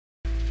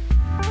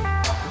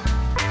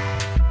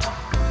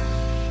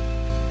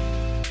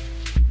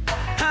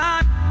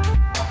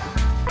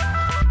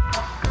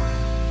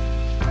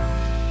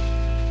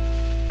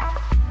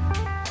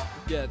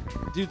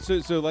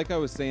dude. So like I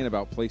was saying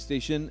about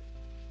PlayStation,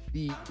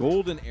 the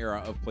golden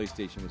era of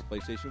PlayStation was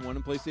PlayStation 1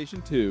 and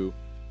PlayStation 2.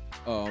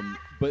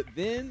 But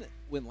then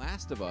when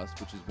Last of Us,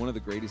 which is one of the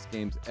greatest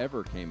games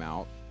ever, came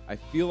out, I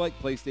feel like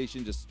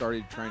PlayStation just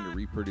started trying to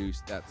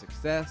reproduce that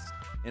success.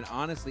 And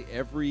honestly,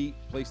 every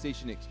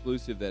PlayStation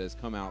exclusive that has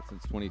come out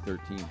since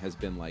 2013 has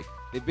been like,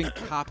 they've been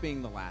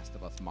copying the Last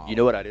of Us model. You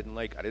know what I didn't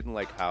like? I didn't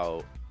like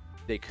how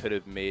they could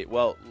have made,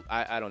 well,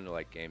 I don't know,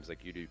 like games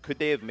like you do. Could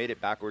they have made it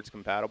backwards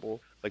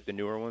compatible, like the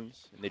newer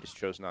ones, and they just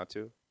chose not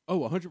to? Oh,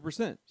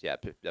 100%. Yeah,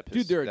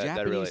 Dude, they're a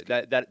Japanese.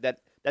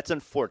 That's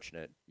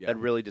unfortunate. Yeah. That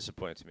really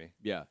disappoints me.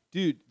 Yeah,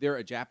 dude, they're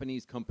a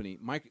Japanese company.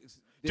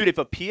 Dude, if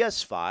a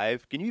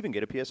PS5, can you even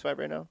get a PS5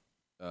 right now?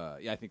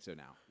 Yeah, I think so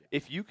now. Yeah.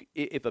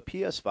 If a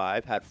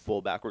PS5 had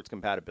full backwards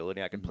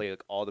compatibility, I could play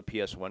like all the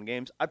PS1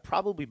 games. I'd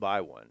probably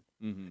buy one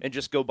and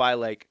just go buy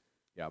like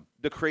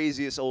the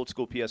craziest old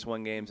school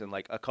PS1 games and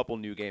like a couple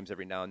new games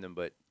every now and then.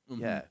 But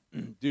yeah,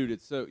 dude,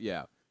 it's so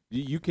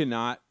You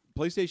cannot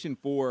PlayStation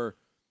 4.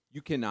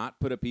 You cannot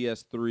put a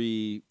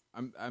PS3.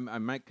 I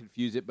might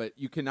confuse it, but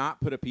you cannot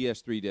put a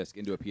PS3 disc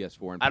into a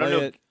PS4 and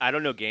play it. I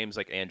don't know games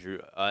like Andrew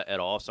at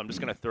all, so I'm just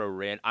gonna throw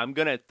random.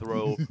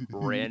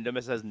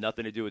 This has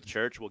nothing to do with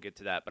church. We'll get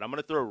to that, but I'm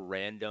gonna throw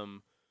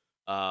random.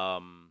 This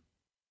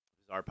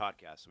is our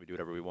podcast, so we do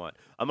whatever we want.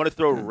 I'm gonna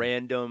throw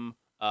random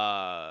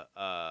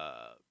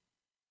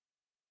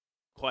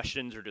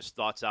questions or just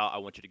thoughts out. I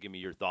want you to give me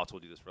your thoughts.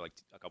 We'll do this for like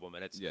a couple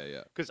minutes.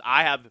 Yeah. Because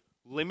I have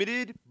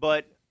limited,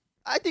 but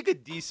I think a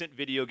decent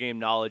video game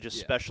knowledge,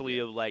 especially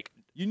of like.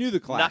 You knew the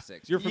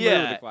classics. You're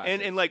familiar with the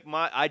classics. And like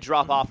I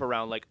drop off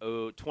around like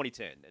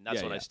 2010, and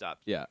that's when I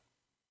stopped. Yeah.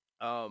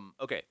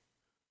 Okay.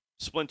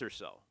 Splinter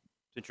Cell.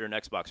 Since you're an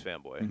Xbox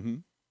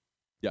fanboy.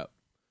 Yeah.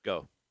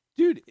 Go.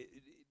 Dude,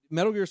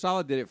 Metal Gear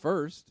Solid did it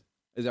first.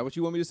 Is that what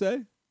you want me to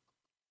say?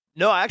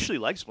 No, I actually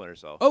like Splinter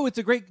Cell. Oh, it's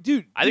a great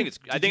dude. I think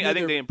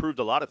they improved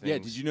a lot of things. Yeah.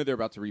 Did you know they're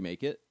about to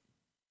remake it?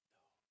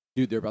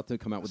 Dude, they're about to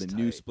come out with a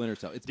new Splinter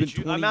Cell. It's been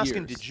 20 years. I'm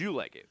asking, did you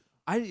like it?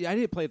 I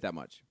didn't play it that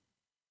much.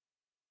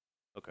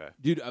 Okay,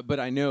 dude, but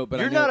I know.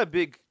 But you're not a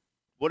big.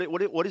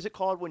 What is it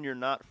called when you're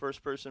not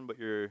first person, but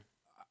you're?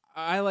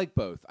 I like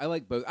both. I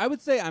would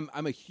say I'm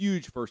a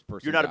huge first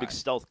person. You're not guy. a big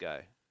stealth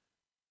guy.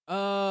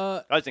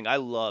 I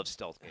love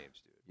stealth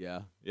games,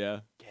 dude.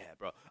 Yeah,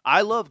 bro.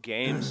 I love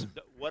games.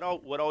 What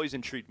always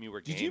intrigued me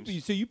were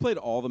games. So you played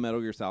all the Metal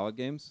Gear Solid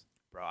games?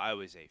 Bro, I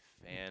was a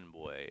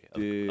fanboy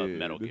of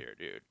Metal Gear,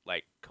 dude.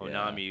 Like,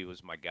 Konami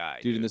was my guy.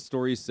 Dude, and the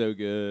story's so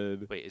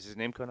good. Wait, is his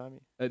name Konami?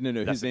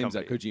 No, his name's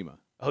Kojima.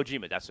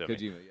 Kojima, that's what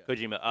Kojima,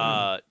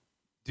 Kojima.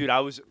 Dude,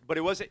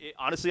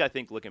 honestly, I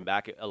think looking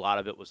back, a lot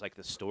of it was like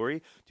the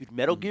story. Dude,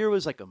 Metal Gear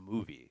was like a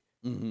movie,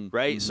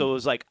 right? So it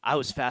was like, I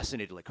was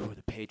fascinated, like, who are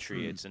the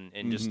Patriots? And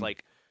just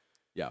like,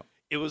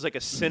 it was like a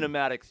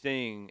cinematic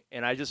thing.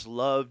 And I just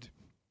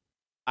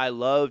I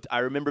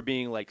remember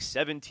being like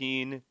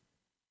 17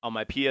 on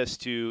my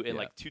PS2 in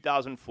like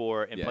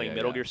 2004 and playing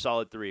Metal Gear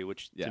Solid 3,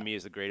 which to me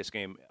is the greatest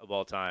game of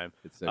all time.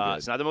 It's so good.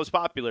 It's not the most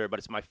popular, but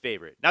it's my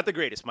favorite. Not the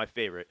greatest, my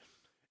favorite.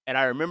 And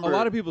I remember a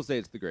lot of people say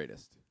it's the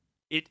greatest.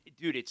 I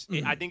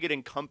think it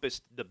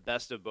encompassed the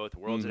best of both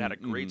worlds. It had a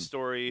great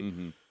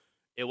story.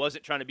 It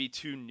wasn't trying to be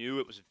too new.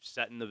 It was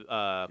set in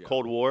the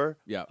Cold War.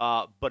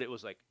 But it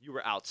was like you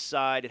were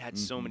outside. It had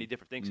so many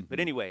different things. But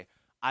anyway,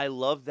 I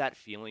love that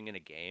feeling in a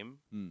game.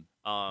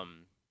 I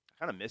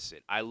kind of miss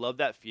it. I love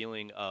that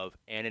feeling of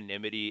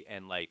anonymity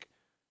and like,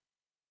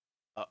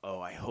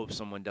 I hope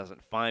someone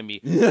doesn't find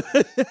me.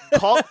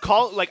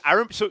 call like I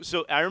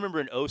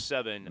remember in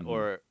 07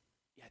 or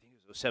I think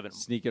it was 07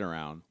 sneaking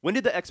around. When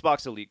did the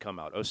Xbox Elite come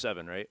out?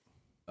 07, right?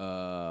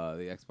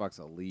 The Xbox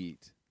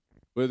Elite.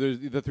 Well, there's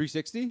the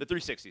 360? The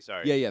 360,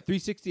 sorry. Yeah.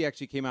 360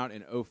 actually came out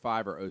in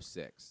 05 or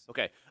 06.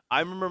 Okay.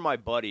 I remember my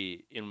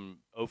buddy in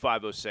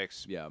 05,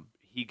 06. Yeah.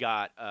 He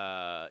got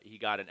an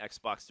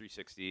Xbox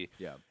 360.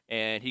 Yeah.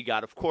 And he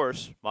got, of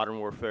course, Modern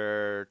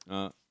Warfare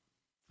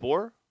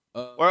 4?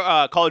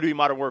 Or Call of Duty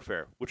Modern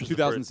Warfare, which was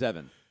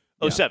 2007.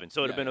 07. So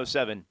it would have been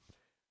 07.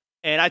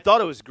 And I thought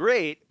it was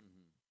great,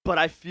 but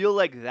I feel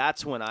like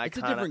that's when It's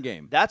a different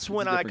game. That's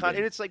when I kind of,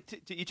 and it's like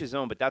to each his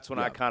own, but that's when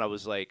I kind of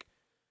was like,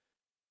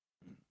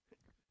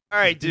 all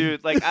right,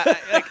 dude. Like,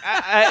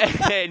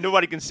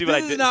 nobody can see what I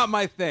did. This is not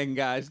my thing,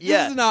 guys.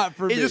 This is not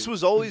for me. It just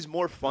was always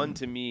more fun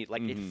to me.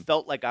 Like, it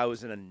felt like I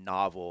was in a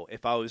novel.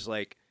 If I was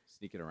like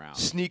sneaking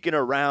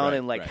around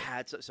and like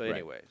had so right.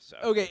 Anyway. So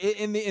okay,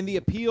 and the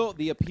appeal,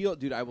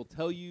 dude. I will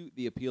tell you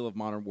the appeal of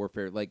Modern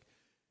Warfare. Like,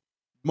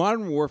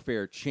 Modern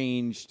Warfare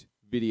changed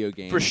video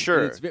games for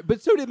sure,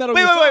 but so did Metal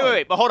Gear.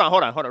 Wait. But hold on,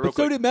 real quick.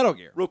 So did Metal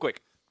Gear. Real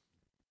quick.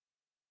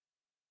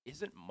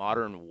 Isn't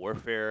Modern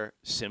Warfare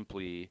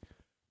simply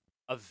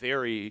a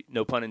very,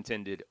 no pun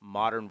intended,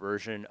 modern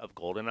version of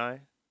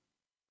GoldenEye?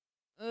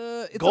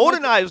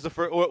 GoldenEye was the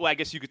first, or I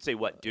guess you could say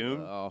what,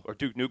 Doom or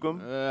Duke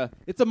Nukem?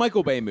 It's a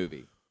Michael Bay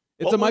movie.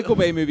 It's a Michael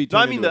Bay movie. No,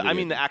 I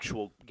mean the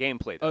actual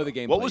gameplay. Though. Oh, the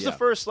gameplay. What was the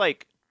first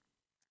like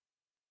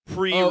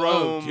free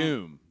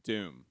roam?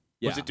 Doom.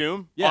 Was it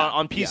Doom? Yeah,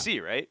 on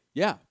PC, right?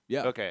 Yeah.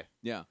 Okay.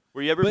 Yeah.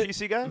 Were you ever a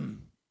PC guy?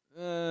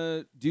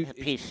 Dude,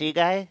 PC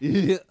guy?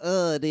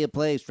 Do you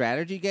play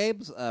strategy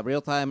games?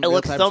 Real time. It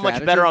looks so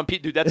much better on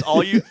PC. Dude, that's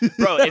all you,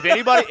 bro. If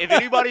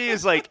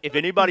anybody's like a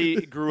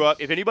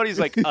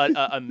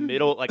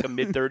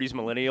mid-30s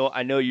millennial,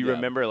 I know you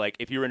remember like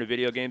if you were into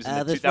video games in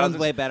the 2000s. This runs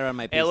way better on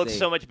my PC. It looks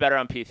so much better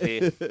on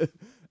PC.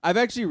 I've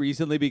actually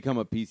recently become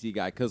a PC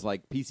guy because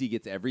like PC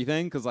gets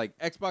everything. Because like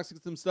Xbox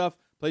gets some stuff,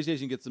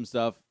 PlayStation gets some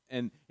stuff,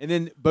 and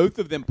then both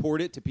of them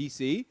port it to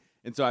PC,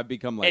 and so I've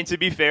become like. And to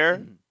be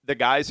fair, the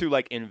guys who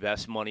like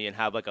invest money and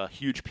have like a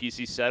huge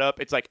PC setup,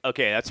 it's like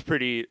okay, that's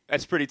pretty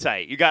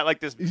tight. You got like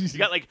this, you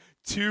got like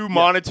two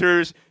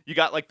monitors, you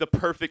got like the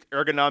perfect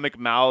ergonomic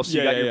mouse,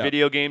 you got your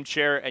video game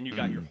chair, and you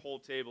got your whole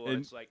table, and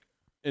it's like.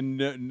 And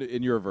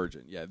you're a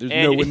virgin. Yeah, there's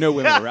no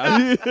women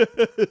around. Well,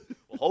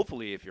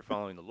 hopefully, if you're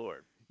following the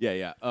Lord.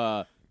 Yeah.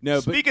 No.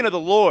 Speaking of the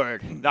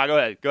Lord, go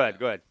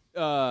ahead.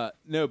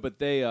 No, but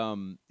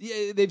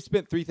they've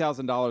spent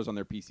 $3,000 on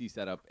their PC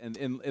setup, and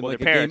well, like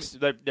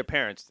their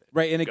parents,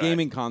 right? And a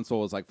gaming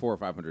console is like $400 or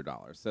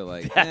 $500. So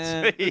like,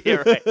 yeah,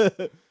 right.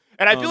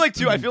 And I feel like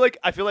too. I feel like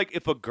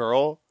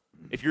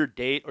if your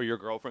date or your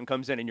girlfriend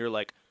comes in and you're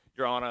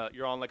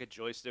on like a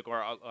joystick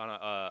or on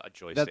a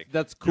joystick,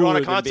 that's cool. You're on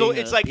a console.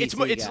 It's like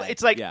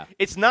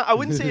it's not. I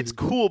wouldn't say it's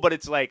cool, but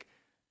it's like.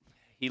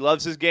 He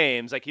loves his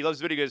games, like he loves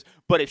video games.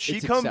 But if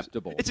she comes,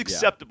 it's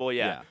acceptable.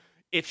 Yeah.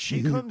 If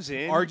she comes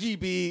in,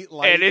 RGB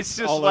lights, and it's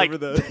just all like over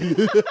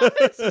the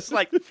it's just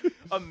like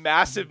a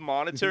massive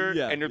monitor,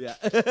 and you're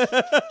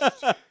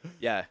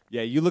yeah.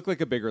 You look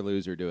like a bigger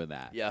loser doing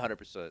that. Yeah,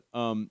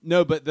 100%.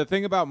 No, but the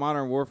thing about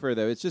Modern Warfare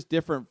though, it's just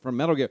different from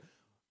Metal Gear.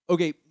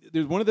 Okay,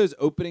 there's one of those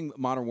opening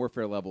Modern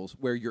Warfare levels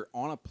where you're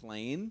on a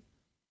plane.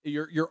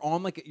 You're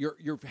on like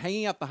you're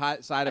hanging out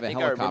the side of a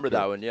helicopter. I remember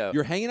that one. Yeah,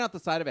 you're hanging out the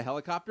side of a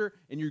helicopter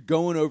and you're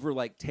going over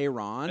like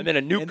Tehran, and then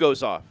a nuke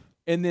goes off,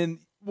 and then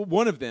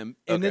one of them,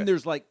 and then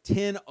there's like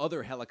 10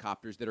 other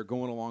helicopters that are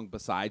going along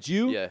beside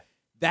you. Yeah,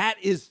 that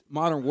is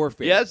Modern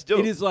Warfare. Yeah, it's dope.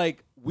 It is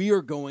like we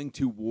are going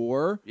to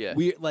war. Yeah,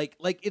 we like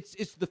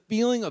it's the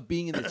feeling of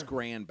being in this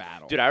grand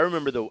battle. Dude, I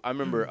remember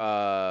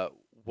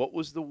what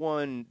was the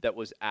one that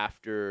was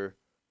after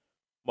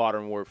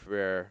Modern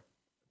Warfare?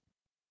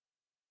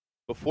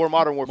 Before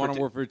Modern Warfare Modern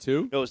Warfare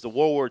 2? No, it was the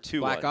World War II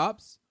Black one.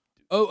 Ops?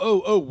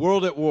 Oh,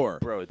 World at War.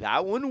 Bro,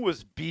 that one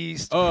was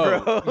beast,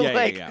 bro.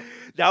 Yeah.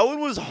 That one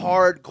was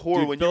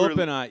hardcore. Dude, when Philip you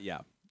were... and I, yeah.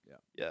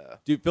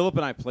 Dude, Philip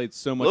and I played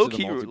so much low of the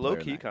key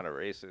multiplayer kind of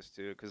racist,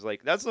 too, because,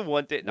 like, that's the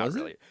one thing. Was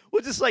not really.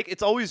 Well, just, like,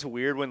 it's always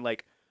weird when,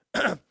 like,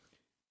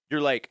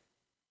 you're, like,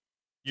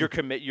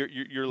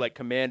 you're like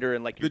commander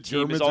and like your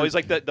team Germans is always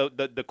like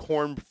the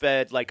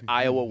corn-fed like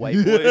Iowa white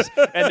boys,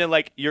 and then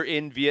like you're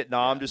in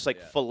Vietnam just like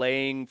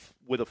filleting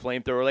with a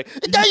flamethrower, like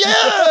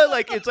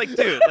like it's like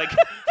dude, like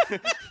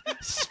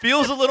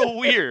feels a little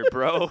weird,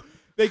 bro.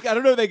 I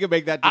don't know if they can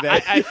make that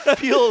today. I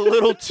feel a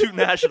little too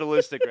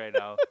nationalistic right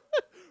now.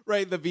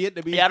 Right, the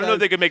Vietnamese. Yeah, I don't know if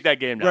they can make that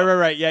game now.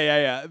 Right.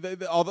 Yeah.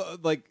 All the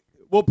like.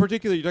 Well,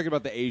 particularly you're talking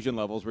about the Asian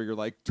levels where you're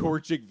like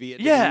torching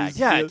Vietnamese.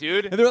 Yeah,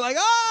 dude. And they're like,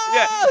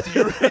 yeah.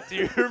 Do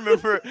you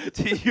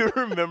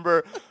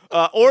remember?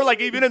 Or like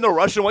even in the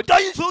Russian one, but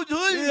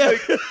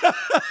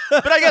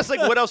I guess like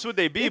what else would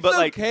they be? It's but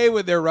like okay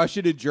when they're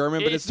Russian and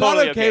German, but it's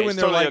totally not okay when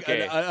they're totally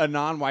like a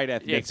non-white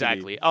ethnicity. Yeah,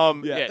 exactly.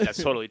 Yeah,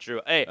 that's totally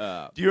true. Hey,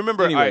 do you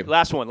remember? Anyway. All right,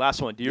 last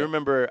one. Do you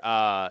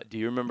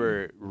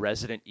remember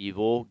Resident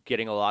Evil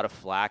getting a lot of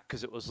flack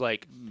because it was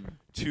like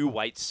two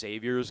white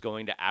saviors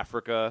going to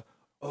Africa?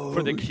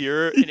 For the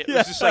cure, and it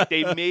was just like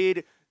they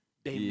made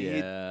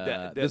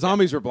the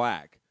zombies were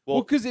black.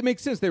 Well, because it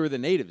makes sense they were the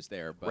natives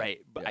there, but, right?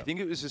 But I think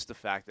it was just the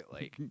fact that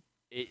like,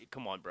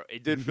 come on, bro,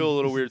 it did feel a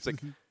little weird. It's like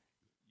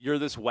you're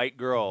this white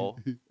girl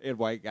and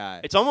white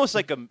guy. It's almost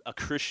like a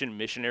Christian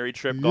missionary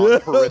trip gone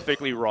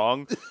horrifically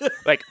wrong.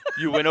 Like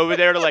you went over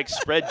there to like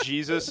spread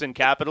Jesus and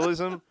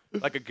capitalism.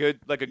 Like a good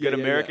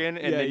American,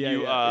 and then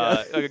you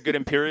like a good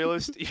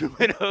imperialist. You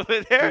went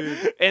over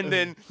there, and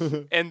then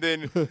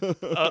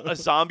a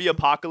zombie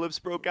apocalypse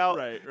broke out,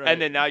 right.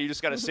 And then now you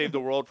just got to save the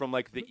world from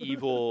like the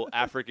evil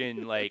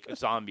African like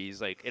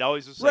zombies. Like it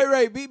always just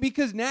right.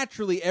 Because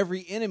naturally,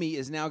 every enemy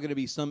is now going to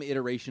be some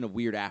iteration of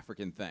weird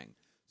African thing.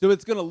 So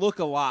it's going to look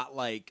a lot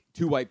like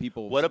two white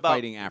people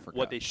fighting Africa.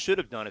 What they should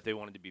have done if they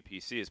wanted to be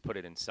PC is put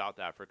it in South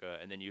Africa,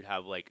 and then you'd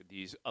have like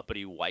these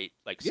uppity white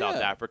like South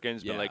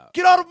Africans be like,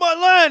 "Get out of my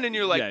land!" And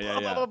you're like, blah,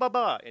 blah, blah,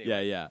 blah.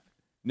 Anyway. Yeah.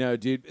 No,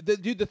 dude.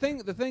 The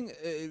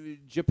thing.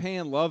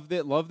 Japan loved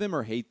them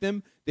or hate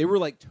them. They were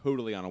like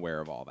totally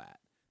unaware of all that.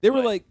 They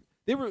were like.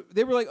 They were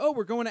like, oh,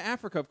 we're going to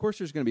Africa. Of course,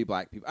 there's going to be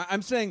black people.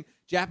 I'm saying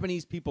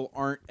Japanese people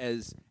aren't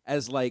as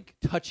like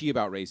touchy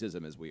about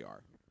racism as we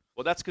are.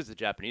 Well, that's because the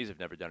Japanese have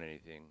never done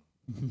anything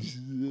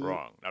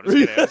wrong. No, I'm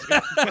just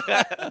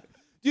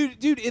kidding.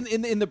 Dude,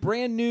 in the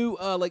brand new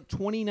like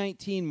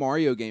 2019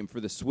 Mario game for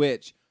the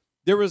Switch,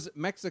 there was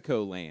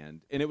Mexico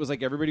Land, and it was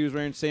like everybody was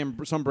wearing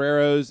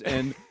sombreros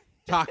and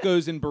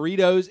tacos and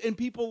burritos, and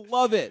people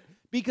love it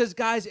because,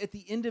 guys, at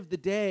the end of the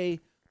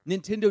day,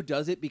 Nintendo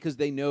does it because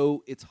they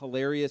know it's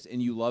hilarious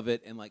and you love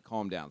it, and like,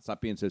 calm down,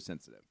 stop being so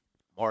sensitive.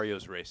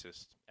 Mario's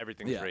racist.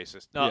 Everything's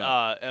racist.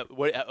 No,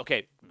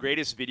 okay,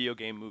 greatest video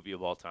game movie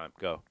of all time.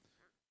 Go.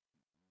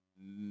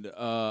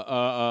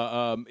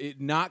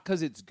 Not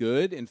because it's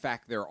good. In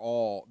fact, they're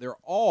all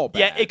bad.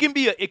 Yeah, it can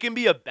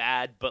be a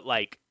bad, but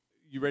like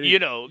you ready? You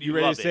know, you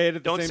ready love to say it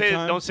at the don't same say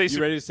time? It, don't say.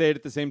 You ready to say it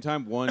at the same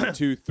time? 1,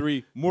 2,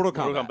 3. Mortal Kombat.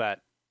 Mortal Kombat.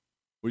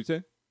 What do you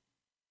say?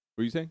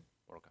 What are you saying?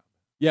 Mortal Kombat.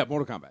 Yeah,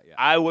 Mortal Kombat. Yeah.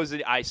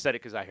 I said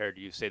it because I heard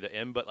you say the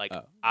M, but like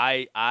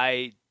I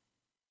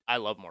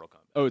love Mortal Kombat.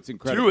 Oh, it's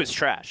incredible. 2 is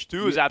trash.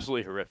 2 is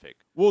absolutely horrific.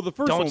 Well, the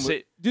first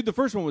the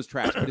first one was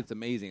trash, but it's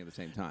amazing at the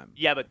same time.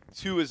 Yeah, but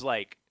 2 is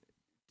like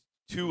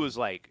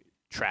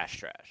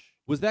trash.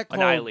 Was that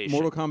called Annihilation.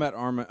 Mortal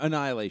Kombat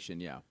Annihilation?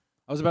 Yeah.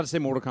 I was about to say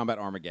Mortal Kombat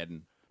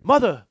Armageddon.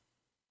 Mother,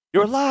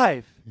 you're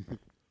alive,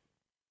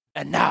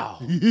 and now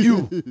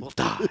you will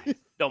die.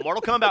 No,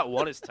 Mortal Kombat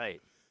 1 is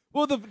tight.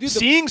 Well,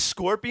 seeing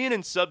Scorpion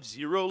and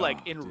Sub-Zero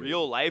in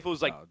real life, it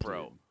was like,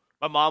 bro. Dude.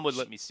 My mom would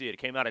let me see it. It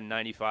came out in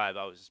 '95.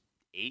 I was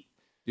 8.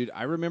 Dude,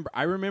 I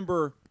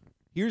remember.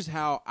 Here's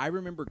how I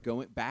remember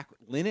going back.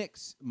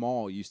 Lenox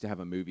Mall used to have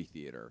a movie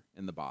theater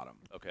in the bottom.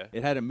 Okay.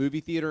 It had a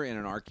movie theater and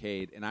an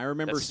arcade, and I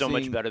remember That's so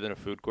much better than a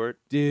food court.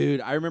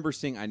 Dude, I remember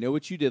seeing I Know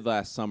What You Did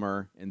Last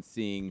Summer and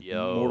seeing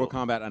Mortal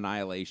Kombat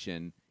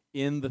Annihilation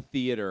in the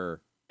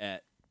theater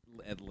at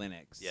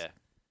Lenox. Yeah.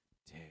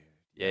 Dude.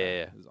 Yeah.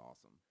 It was awesome.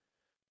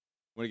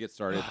 Want to get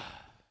started?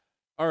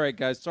 All right,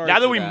 guys. Sorry. Now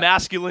that we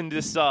masculine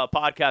this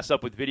podcast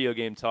up with video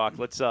game talk,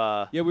 let's.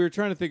 Yeah, we were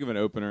trying to think of an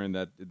opener, and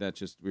that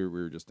just we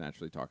were just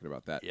naturally talking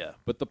about that. Yeah.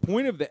 But the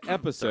point of the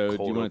episode,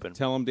 do you want to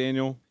tell them,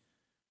 Daniel?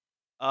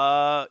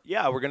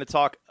 Yeah, we're gonna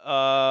talk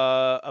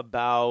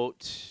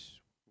about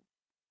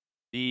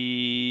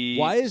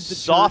the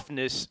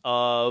softness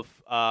of.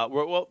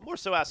 Well, more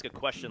so, ask a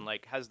question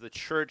like, has the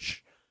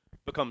church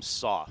become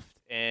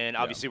soft? And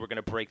obviously, we're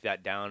gonna break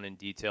that down in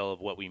detail of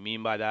what we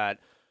mean by that.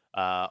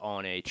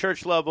 On a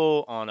church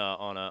level, on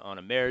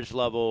a marriage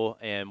level,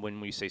 and when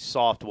we say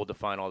soft, we'll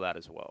define all that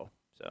as well.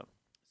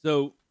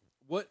 So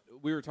what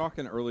we were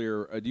talking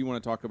earlier, do you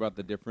want to talk about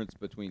the difference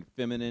between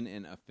feminine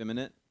and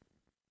effeminate?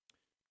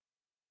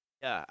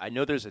 Yeah, I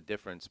know there's a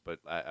difference, but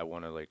I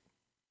want to do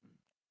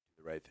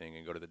the right thing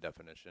and go to the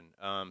definition.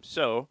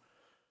 So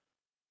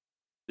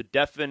the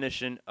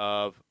definition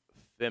of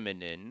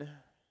feminine.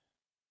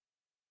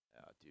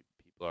 Dude,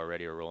 people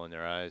already are rolling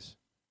their eyes.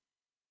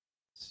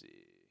 Let's see.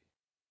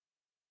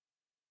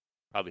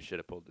 Probably should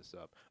have pulled this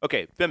up.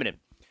 Okay,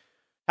 feminine.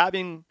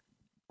 Having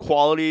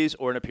qualities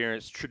or an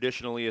appearance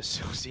traditionally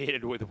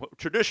associated with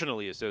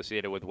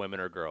women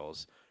or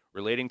girls,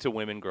 relating to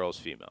women, girls,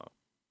 female.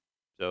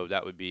 So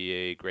that would be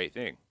a great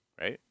thing,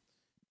 right?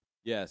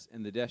 Yes,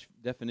 and the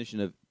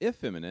definition of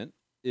effeminate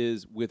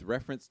is with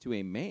reference to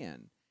a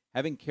man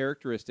having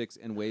characteristics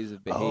and ways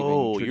of behaving.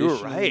 Oh,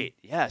 you're right.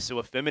 Yeah, so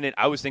effeminate,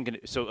 I was thinking,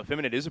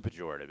 effeminate is a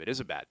pejorative. It is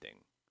a bad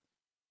thing.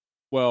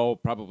 Well,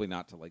 probably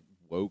not to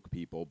woke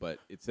people, but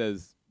it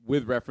says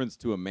with reference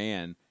to a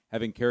man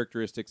having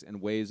characteristics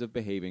and ways of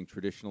behaving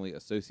traditionally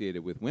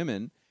associated with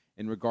women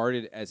and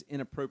regarded as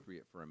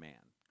inappropriate for a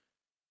man.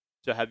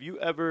 So have you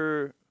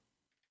ever...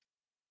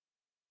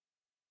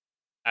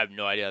 I have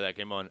no idea how that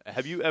came on.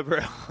 Have you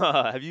ever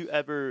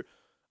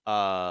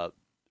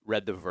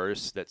read the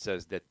verse that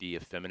says that the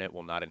effeminate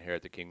will not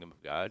inherit the kingdom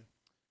of God?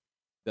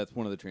 That's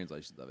one of the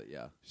translations of it,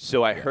 yeah.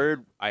 So I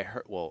heard I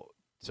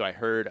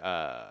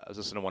was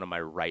listening to one of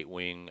my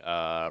right-wing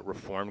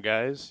reform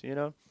guys, you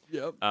know?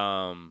 Yep.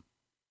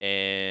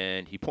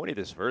 And he pointed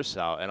this verse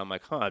out, and I'm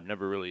like, I've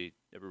never really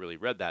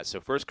read that. So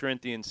 1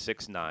 Corinthians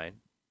 6:9.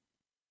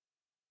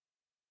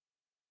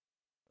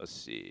 Let's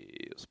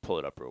see. Let's pull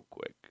it up real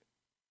quick.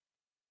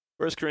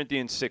 1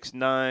 Corinthians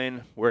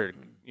 6:9, where,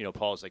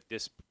 Paul's like,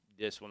 this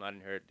will not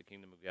inherit the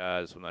kingdom of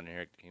God. This will not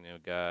inherit the kingdom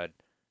of God.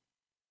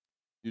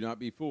 Do not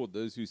be fooled.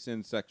 Those who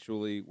sin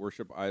sexually,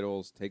 worship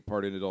idols, take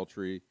part in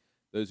adultery,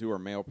 those who are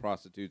male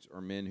prostitutes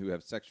or men who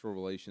have sexual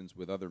relations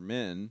with other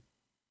men.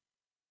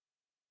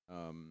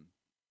 Sorry,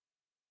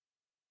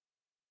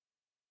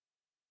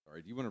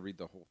 do you want to read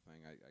the whole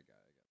thing? I got it.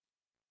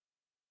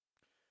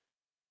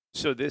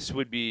 So this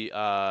would be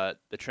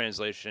the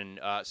translation.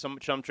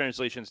 Some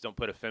translations don't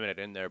put effeminate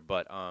in there,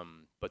 but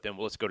then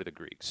let's go to the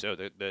Greek. So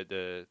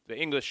the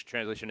English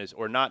translation is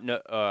or do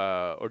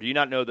you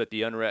not know that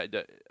the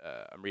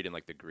I'm reading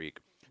the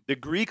Greek. The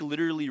Greek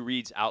literally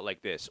reads out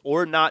like this: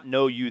 or not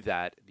know you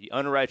that the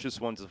unrighteous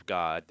ones of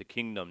God, the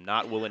kingdom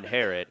not will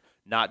inherit,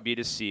 not be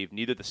deceived,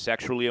 neither the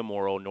sexually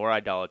immoral, nor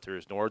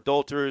idolaters, nor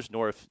adulterers,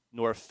 nor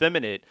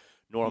effeminate,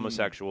 nor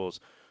homosexuals.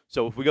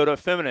 So if we go to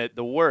effeminate,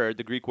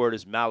 the Greek word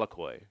is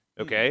malakoi.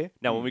 Okay?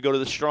 Now when we go to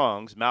the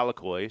Strong's,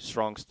 malakoi,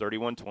 Strong's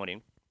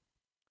 3120,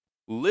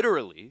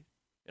 literally,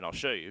 and I'll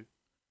show you,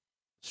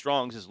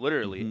 Strong's is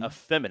literally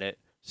effeminate,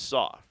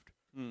 soft.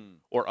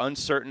 Or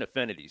uncertain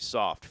affinity,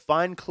 soft,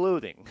 fine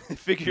clothing,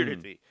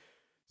 figuratively.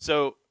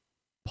 So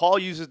Paul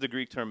uses the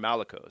Greek term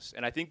malakos,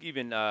 and I think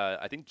even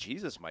I think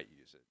Jesus might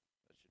use it.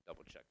 I should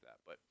double check that,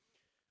 but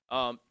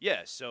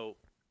so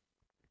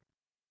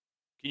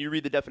Can you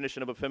read the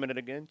definition of effeminate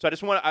again? So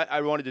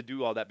I wanted to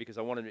do all that because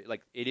I wanted to,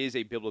 like, it is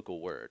a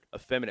biblical word.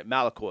 Effeminate,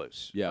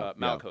 malakos.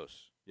 Malakos.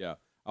 Yeah.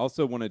 I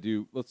also want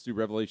to let's do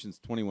Revelations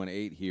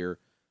 21:8 here.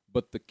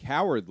 But the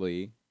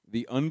cowardly,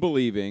 the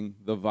unbelieving,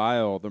 the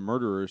vile, the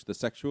murderers, the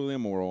sexually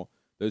immoral,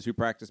 those who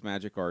practice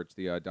magic arts,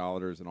 the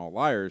idolaters, and all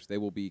liars, they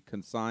will be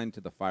consigned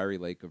to the fiery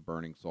lake of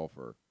burning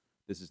sulfur.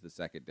 This is the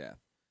second death.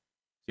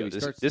 So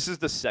this is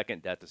the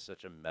second death. Is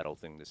such a metal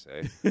thing to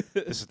say.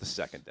 This is the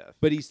second death.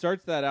 But he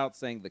starts that out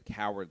saying the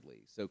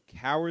cowardly. So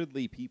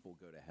cowardly people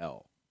go to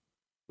hell,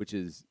 which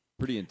is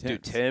pretty intense.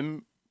 Dude,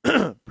 Tim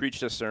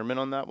preached a sermon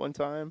on that one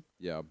time.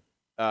 Yeah.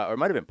 Or it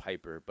might have been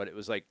Piper, but it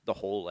was like the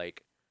whole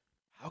like,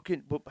 how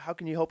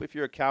can you help if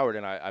you're a coward?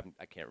 And I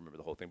can't remember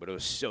the whole thing, but it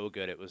was so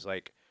good. It was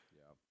like,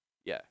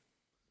 yeah.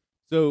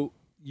 So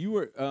you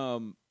were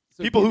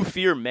people who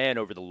fear man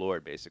over the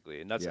Lord,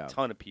 basically, and that's a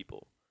ton of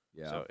people.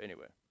 Yeah. So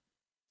anyway.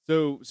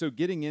 So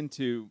getting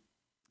into,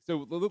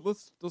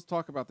 let's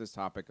talk about this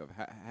topic of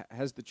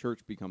has the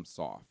church become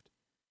soft,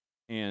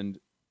 and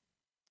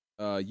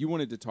you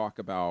wanted to talk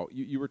about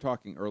you were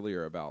talking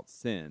earlier about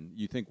sin.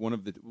 You think one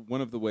of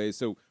the ways.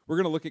 So we're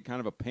going to look at kind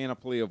of a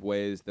panoply of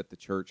ways that the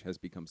church has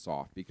become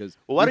soft. Because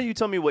why don't you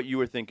tell me what you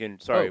were thinking?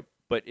 Sorry,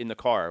 but in the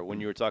car when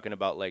you were talking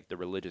about like the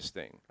religious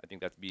thing, I think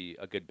that'd be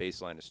a good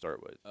baseline to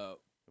start with.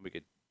 We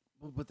could.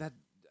 Well, but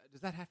does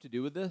that have to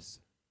do with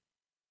this?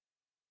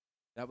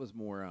 That was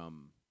more.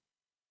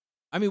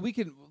 I mean, we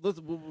can.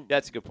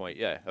 That's a good point.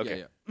 Yeah.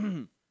 Okay.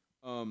 Yeah.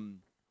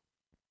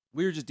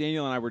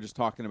 Daniel and I were just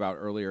talking about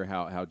earlier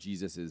how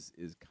Jesus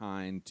is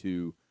kind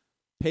to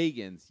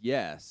pagans.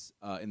 Yes,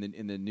 in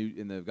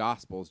the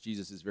Gospels,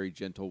 Jesus is very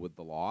gentle with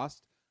the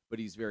lost, but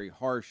he's very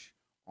harsh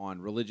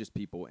on religious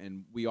people,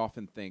 and we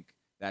often think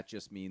that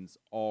just means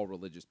all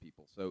religious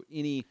people. So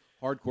any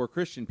hardcore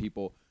Christian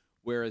people.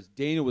 Whereas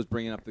Daniel was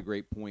bringing up the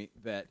great point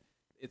that.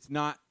 It's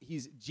not.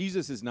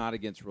 Jesus is not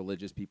against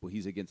religious people.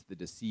 He's against the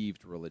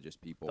deceived religious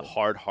people, the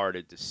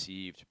hard-hearted,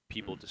 deceived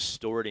people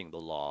distorting the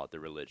law, the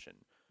religion.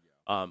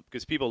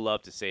 Because people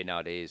love to say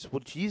nowadays, "Well,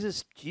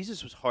 Jesus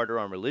was harder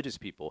on religious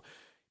people.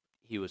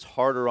 He was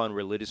harder on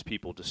religious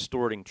people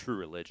distorting true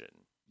religion.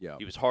 Yeah,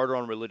 he was harder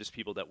on religious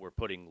people that were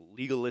putting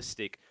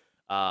legalistic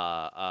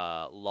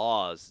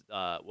laws.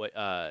 What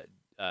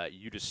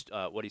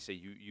do you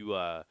say?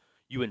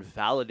 You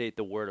invalidate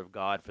the word of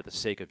God for the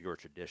sake of your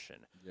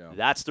tradition. Yeah.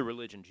 That's the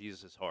religion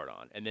Jesus is hard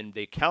on. And then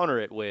they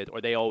counter it with,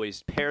 or they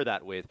always pair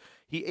that with,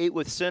 he ate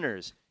with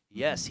sinners.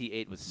 Yes, he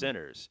ate with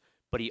sinners.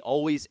 But he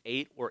always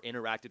ate or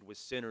interacted with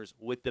sinners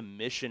with the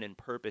mission and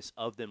purpose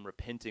of them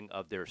repenting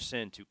of their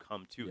sin to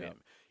come to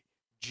him.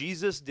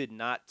 Jesus did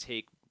not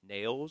take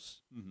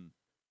nails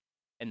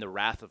and the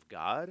wrath of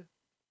God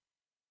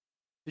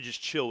to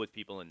just chill with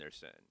people in their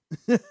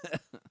sin.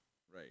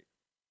 Right.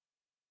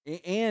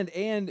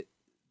 And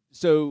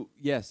So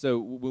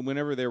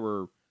whenever there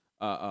were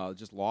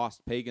just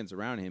lost pagans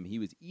around him, he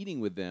was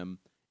eating with them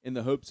in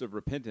the hopes of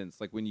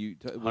repentance. Like when you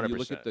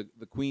look at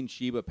the Queen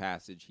Sheba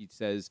passage, he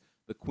says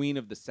the Queen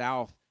of the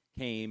South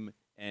came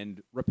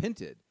and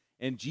repented.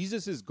 And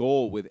Jesus'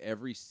 goal with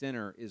every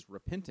sinner is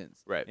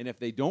repentance. Right. And if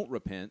they don't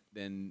repent,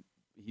 then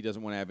he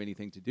doesn't want to have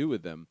anything to do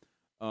with them.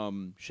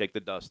 Shake the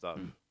dust off.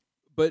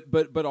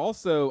 But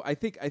also, I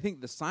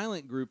think the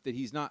silent group that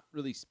he's not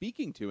really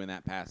speaking to in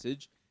that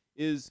passage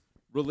is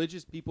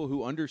religious people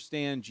who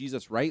understand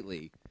Jesus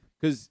rightly,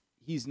 because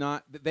he's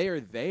not. They are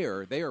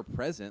there. They are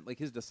present. Like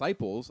his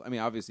disciples. I mean,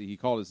 obviously, he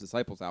called his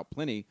disciples out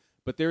plenty.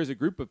 But there is a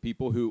group of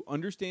people who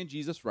understand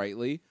Jesus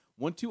rightly,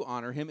 want to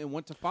honor him, and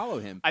want to follow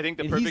him. I think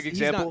the perfect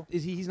example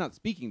is he's not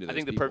speaking to those I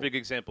think the people. perfect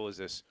example is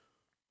this.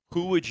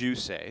 Who would you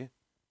say?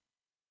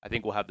 I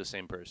think we'll have the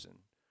same person.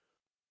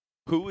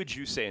 Who would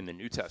you say in the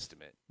New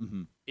Testament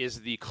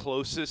is the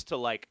closest to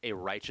like a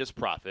righteous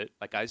prophet,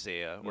 like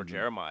Isaiah or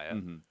Jeremiah?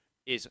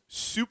 Is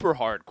super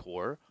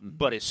hardcore,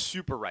 but is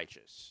super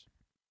righteous.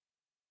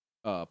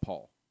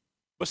 Paul.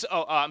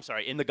 I'm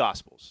sorry. In the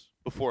Gospels,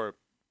 before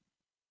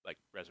like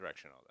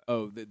resurrection and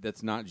all that. Oh,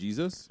 that's not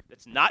Jesus?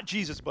 That's not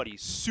Jesus, but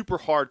he's super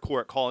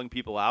hardcore at calling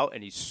people out,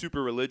 and he's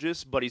super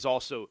religious, but he's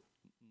also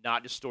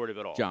not distortive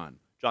at all. John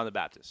the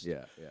Baptist.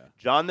 Yeah.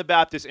 John the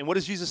Baptist. And what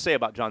does Jesus say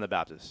about John the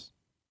Baptist?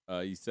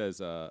 He says,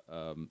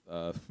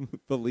 the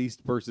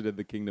least person in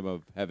the kingdom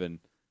of heaven.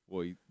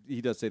 Well,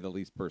 he does say the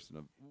least person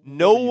of.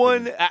 No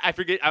one. I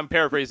forget. I'm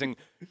paraphrasing.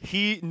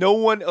 No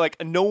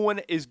one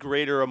is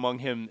greater among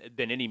him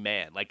than any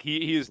man. Like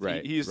he is.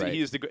 Right, he is right.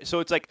 the. So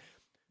it's like,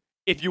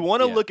 if you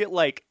want to look at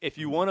like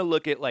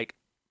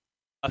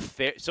a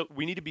fair. So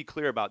we need to be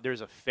clear about.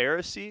 There's a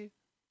Pharisee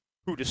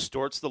who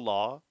distorts the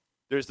law.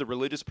 There's the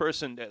religious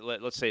person.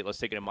 Let's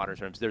take it in modern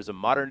terms. There's a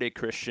modern day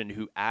Christian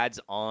who adds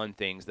on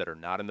things that are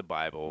not in the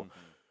Bible,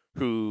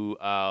 who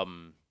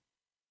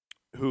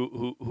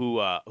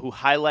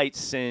highlights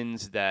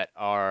sins that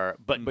are,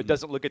 but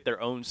doesn't look at their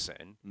own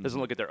sin,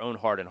 doesn't look at their own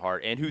heart,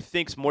 and who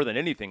thinks more than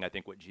anything, I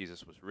think what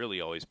Jesus was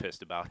really always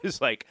pissed about is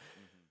like,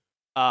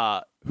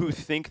 who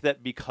think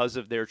that because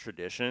of their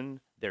tradition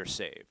they're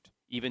saved,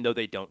 even though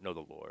they don't know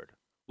the Lord.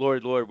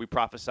 Lord, we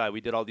prophesy, we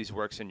did all these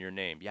works in your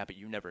name. Yeah, but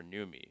you never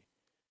knew me.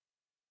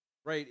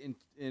 Right,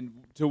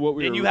 and to what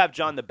we then were... you have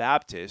John the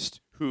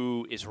Baptist,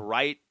 who is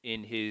right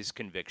in his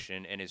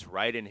conviction and is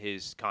right in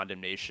his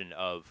condemnation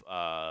of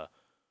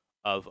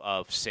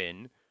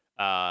sin,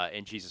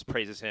 and Jesus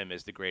praises him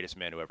as the greatest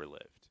man who ever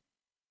lived.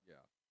 Yeah.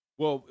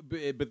 Well,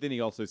 but then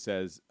he also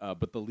says,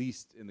 "But the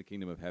least in the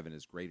kingdom of heaven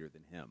is greater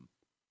than him."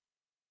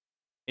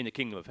 In the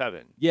kingdom of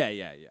heaven.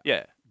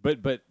 Yeah.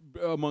 But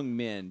among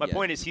men. My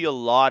point is, he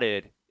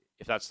allotted,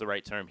 if that's the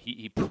right term,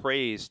 he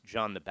praised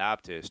John the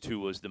Baptist, who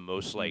was the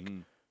most like.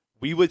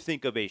 We would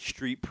think of a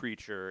street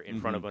preacher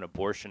in front of an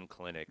abortion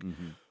clinic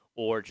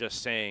or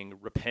just saying,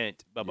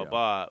 repent, blah, blah,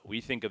 blah. We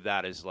think of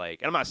that as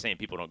like, and I'm not saying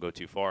people don't go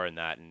too far in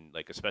that, and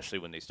like, especially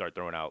when they start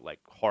throwing out like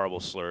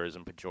horrible slurs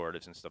and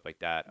pejoratives and stuff like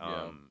that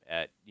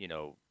at,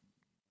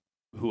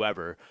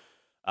 whoever.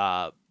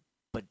 But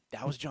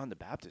that was John the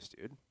Baptist,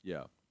 dude.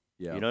 Yeah.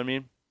 You know what I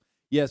mean?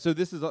 Yeah, so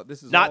this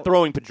is not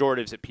throwing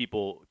pejoratives at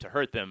people to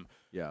hurt them.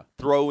 Yeah.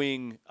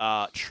 Throwing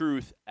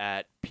truth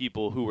at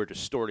people who were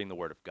distorting the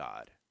word of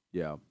God.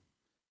 Yeah.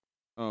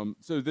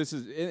 So this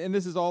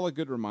is all a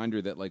good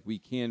reminder that like we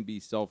can be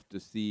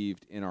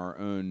self-deceived in our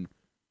own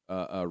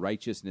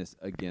righteousness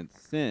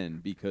against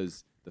sin,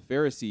 because the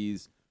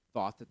Pharisees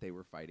thought that they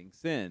were fighting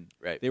sin.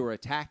 Right. They were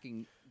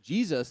attacking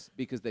Jesus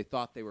because they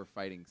thought they were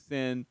fighting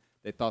sin.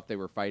 They thought they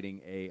were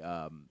fighting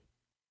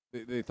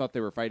they thought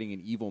they were fighting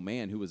an evil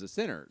man who was a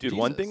sinner. Dude, Jesus.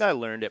 One thing I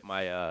learned at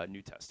my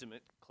New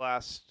Testament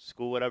class,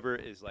 school, whatever,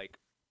 is like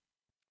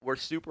we're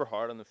super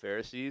hard on the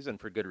Pharisees, and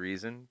for good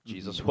reason.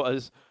 Jesus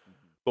was.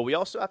 But we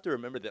also have to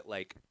remember that,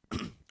 like,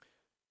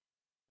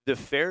 the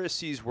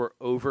Pharisees were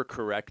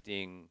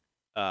overcorrecting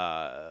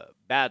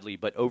badly,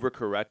 but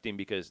overcorrecting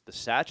because the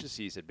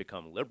Sadducees had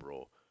become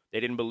liberal. They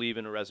didn't believe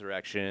in a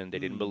resurrection. They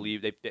didn't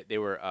believe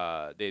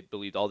they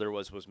believed all there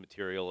was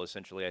material,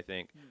 essentially, I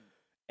think.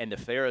 And the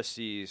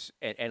Pharisees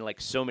and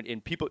like so many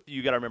and people,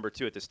 you got to remember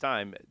too at this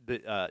time,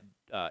 the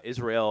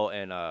Israel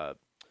and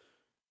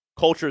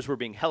cultures were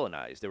being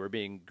Hellenized. They were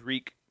being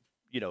Greek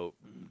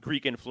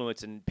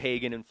influence and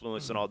pagan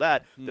influence and all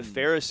that. The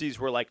Pharisees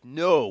were like,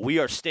 no, we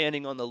are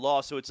standing on the law.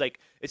 So it's like,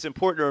 it's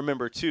important to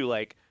remember too,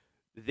 like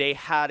they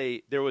had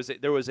there was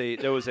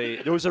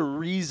a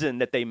reason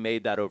that they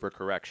made that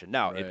overcorrection.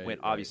 Now it went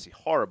obviously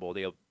horrible.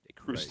 They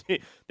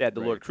had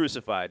the Lord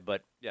crucified,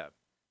 but yeah.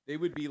 They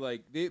would be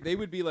like they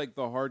would be like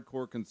the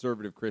hardcore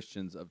conservative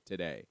Christians of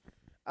today.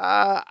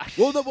 That's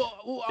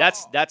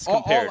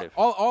comparative.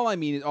 All I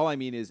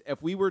mean is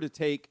if we were to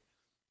take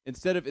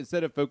Instead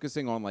of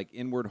focusing on like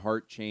inward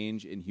heart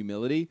change and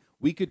humility,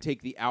 we could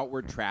take the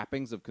outward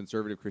trappings of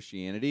conservative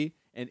Christianity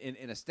and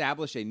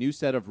establish a new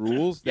set of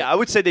rules. I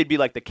would say they'd be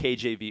like the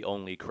KJV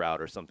only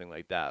crowd or something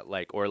like that.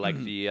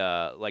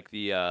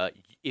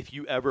 If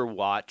you ever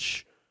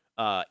watch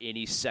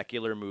any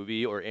secular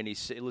movie or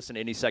listen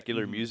to any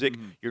secular music,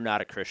 you're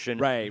not a Christian.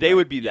 Right. They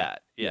would be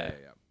that. Yeah.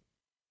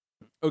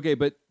 Okay,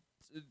 but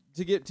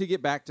to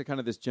get back to kind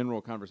of this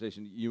general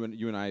conversation you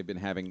and I have been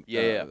having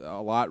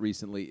a lot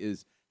recently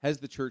has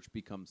the church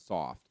become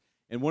soft?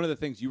 And one of the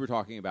things you were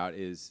talking about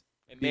is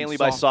mainly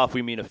by soft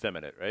we mean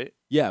effeminate, right?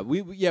 Yeah,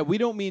 we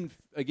don't mean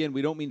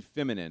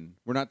feminine.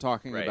 We're not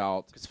talking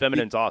about because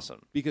feminine's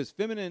awesome. Because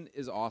feminine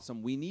is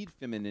awesome. We need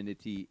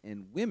femininity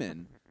in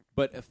women,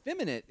 but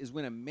effeminate is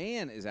when a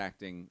man is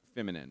acting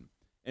feminine.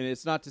 And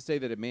it's not to say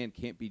that a man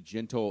can't be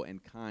gentle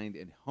and kind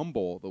and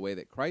humble the way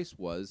that Christ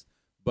was,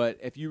 but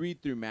if you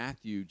read through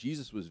Matthew,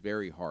 Jesus was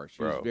very harsh.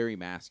 He was very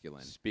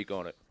masculine. Speak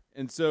on it.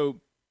 And so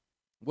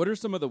what are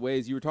some of the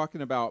ways you were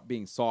talking about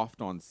being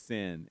soft on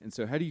sin? And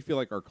so how do you feel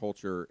like our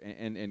culture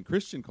and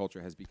Christian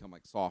culture has become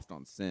like soft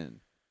on sin?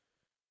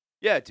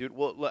 Yeah, dude.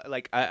 Well,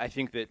 like I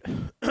think that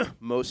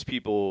most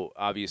people,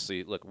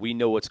 obviously, look, we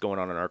know what's going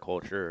on in our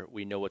culture.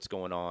 We know what's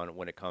going on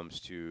when it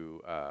comes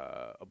to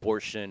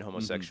abortion,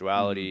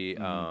 homosexuality,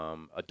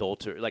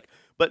 adultery. Like,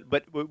 but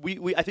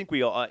we I think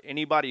we all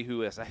anybody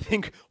who is, I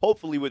think,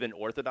 hopefully within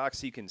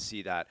orthodoxy can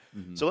see that.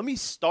 So let me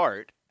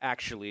start.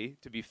 Actually,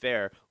 to be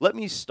fair, let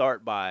me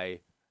start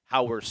by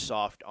how we're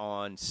soft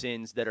on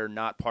sins that are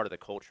not part of the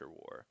culture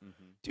war,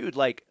 dude.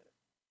 Like.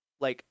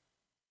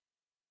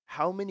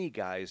 How many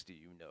guys do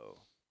you know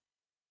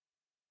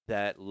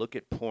that look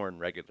at porn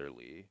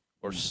regularly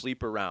or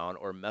sleep around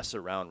or mess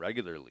around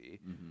regularly?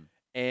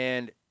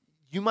 And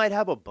you might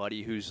have a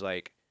buddy who's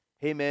like,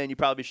 hey, man, you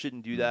probably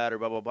shouldn't do that or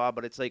blah, blah, blah.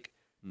 But it's like,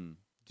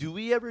 do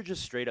we ever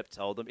just straight up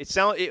tell them?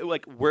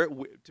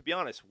 To be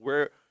honest,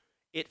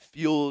 it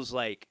feels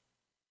like.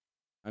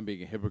 I'm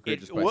being a hypocrite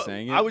just by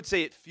saying it? I would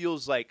say it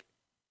feels like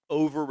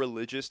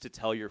over-religious to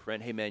tell your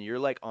friend, hey, man, you're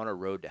like on a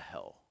road to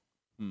hell.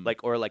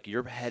 Or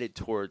you're headed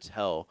towards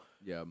hell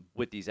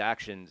with these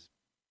actions.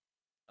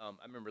 I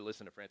remember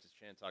listening to Francis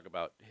Chan talk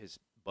about his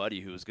buddy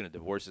who was going to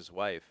divorce his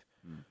wife.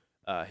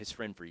 His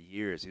friend for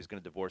years, he was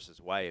going to divorce his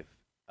wife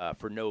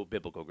for no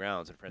biblical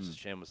grounds. And Francis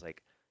Chan was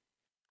like,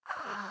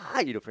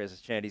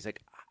 Francis Chan, he's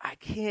like, I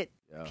can't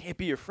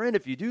be your friend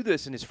if you do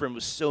this. And his friend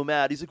was so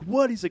mad. He's like,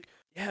 what? He's like,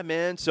 yeah,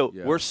 man. So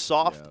we're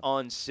soft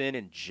on sin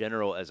in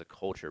general as a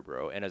culture,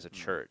 bro, and as a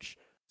church.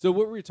 So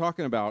what we're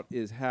talking about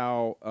is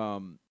how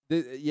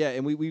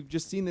And we've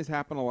just seen this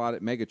happen a lot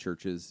at mega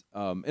churches.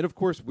 And of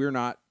course, we're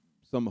not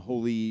some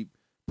holy,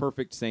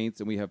 perfect saints,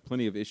 and we have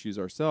plenty of issues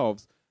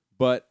ourselves.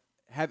 But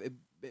having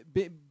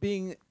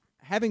been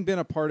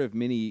a part of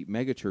many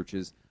mega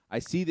churches, I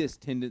see this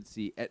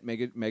tendency at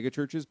mega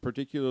churches,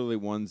 particularly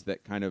ones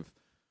that kind of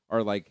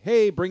are like,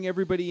 hey, bring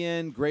everybody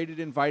in, great at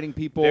inviting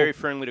people. Very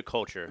friendly to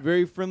culture.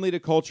 Very friendly to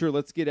culture.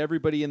 Let's get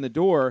everybody in the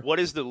door. What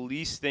is the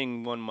least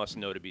thing one must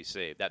know to be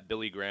saved? That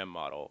Billy Graham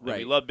model. Right.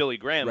 And we love Billy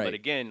Graham, right. But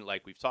again,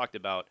 like we've talked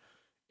about,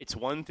 it's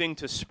one thing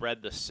to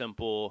spread the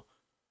simple,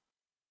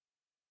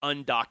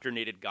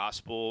 undoctrinated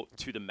gospel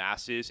to the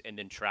masses and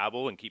then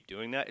travel and keep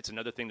doing that. It's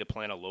another thing to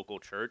plant a local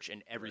church,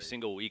 and every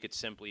single week it's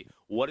simply,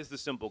 what is the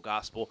simple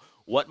gospel?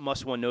 What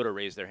must one know to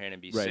raise their hand and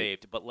be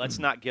saved? But let's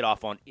not get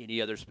off on any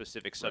other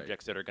specific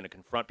subjects that are going to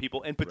confront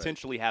people and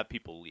potentially have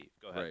people leave.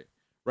 Go ahead.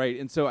 Right.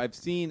 And so I've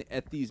seen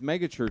at these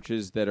mega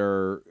churches that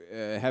are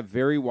have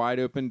very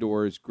wide open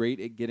doors, great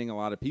at getting a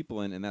lot of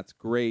people in, and that's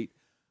great.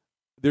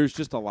 There's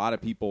just a lot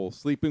of people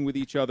sleeping with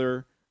each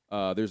other.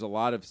 There's a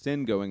lot of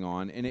sin going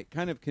on, and it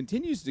kind of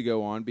continues to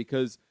go on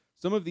because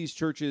some of these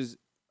churches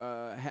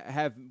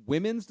have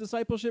women's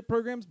discipleship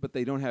programs, but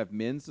they don't have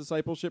men's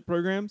discipleship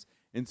programs.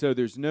 And so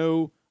there's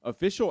no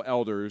official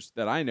elders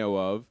that I know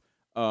of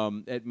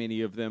at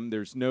many of them.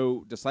 There's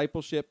no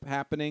discipleship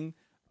happening.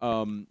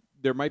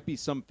 There might be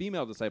some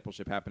female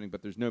discipleship happening,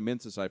 but there's no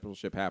men's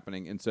discipleship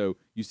happening. And so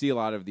you see a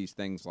lot of these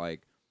things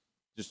like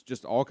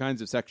just all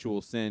kinds of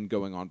sexual sin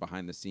going on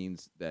behind the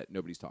scenes that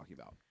nobody's talking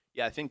about.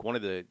 Yeah, I think one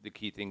of the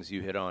key things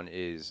you hit on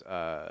is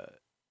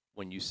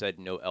when you said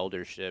no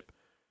eldership.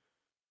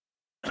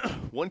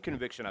 One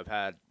conviction I've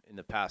had in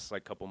the past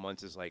couple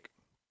months is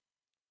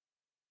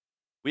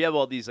we have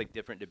all these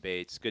different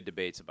debates, good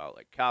debates about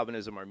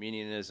Calvinism,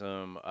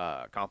 Arminianism,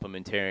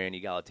 complementarian,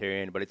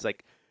 egalitarian, but it's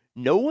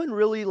no one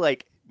really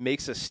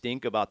makes a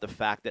stink about the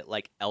fact that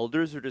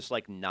elders are just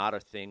not a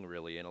thing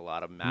really in a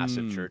lot of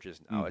massive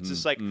churches now. Mm-hmm, it's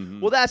just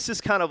well, that's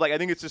just kind of I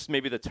think it's just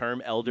maybe the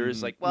term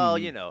elders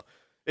you know,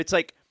 it's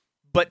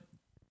but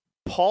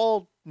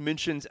Paul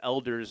mentions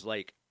elders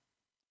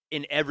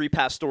in every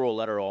pastoral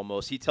letter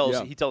almost. He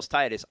tells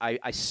Titus,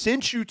 I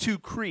sent you to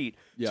Crete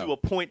to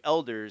appoint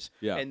elders,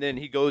 and then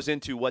he goes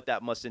into what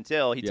that must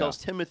entail. He tells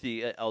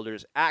Timothy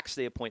elders, Acts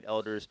they appoint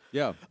elders.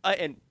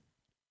 And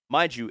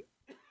mind you,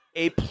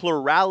 a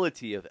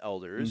plurality of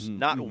elders,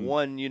 not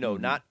one,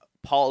 not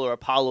Paul or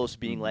Apollos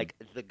being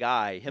the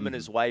guy, him and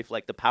his wife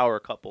the power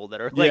couple that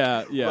are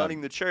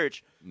running the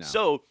church. No.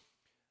 So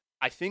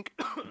I think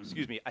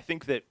excuse me, I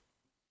think that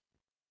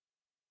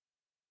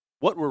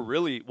what we're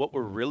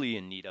really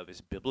in need of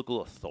is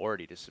biblical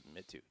authority to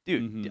submit to.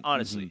 Dude,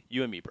 honestly,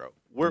 you and me, bro.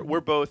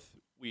 We're both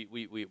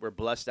we're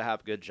blessed to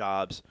have good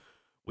jobs.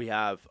 We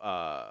have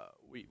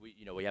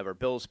we have our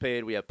bills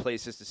paid, we have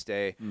places to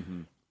stay.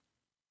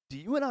 Do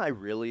you and I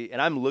really,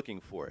 and I'm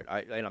looking for it,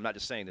 and I'm not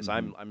just saying this,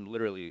 I'm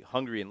literally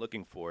hungry and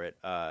looking for it,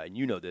 and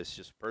you know this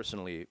just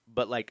personally,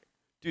 but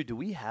dude, do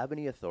we have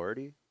any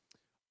authority?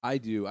 I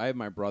do. I have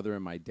my brother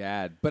and my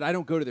dad, but I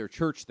don't go to their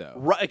church though.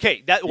 Right.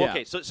 Okay.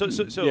 Okay.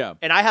 So.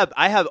 And I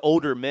have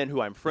older men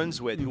who I'm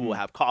friends with who will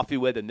have coffee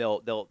with, and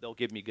they'll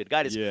give me good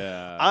guidance.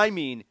 Yeah. I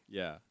mean.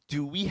 Yeah.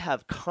 Do we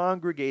have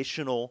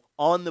congregational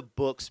on the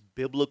books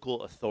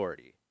biblical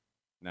authority?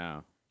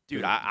 No.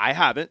 Dude, I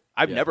haven't.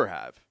 I've never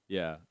have.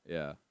 Yeah.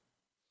 Yeah.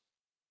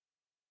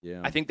 Yeah.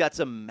 I think that's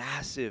a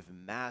massive,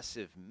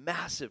 massive,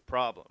 massive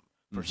problem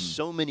for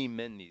so many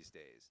men these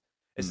days.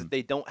 Is that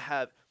they don't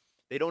have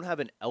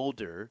an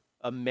elder,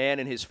 a man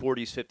in his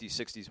 40s, 50s,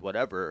 60s,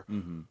 whatever,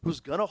 who's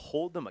going to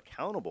hold them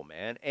accountable,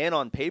 man. And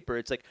on paper,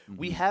 it's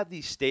we have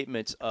these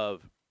statements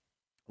of,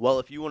 well,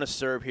 if you want to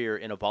serve here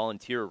in a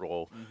volunteer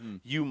role,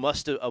 you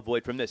must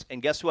avoid from this.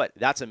 And guess what?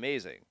 That's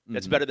amazing.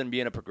 That's better than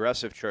being a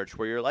progressive church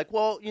where you're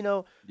well,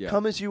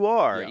 come as you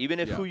are,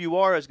 even if who you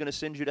are is going to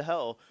send you to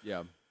hell.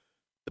 Yeah.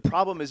 The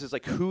problem is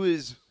who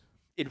is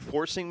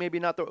enforcing, maybe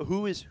not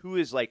who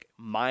is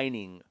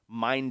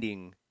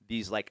minding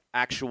these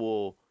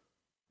actual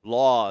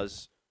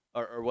laws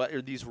or what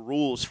are these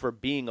rules for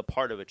being a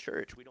part of a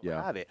church. We don't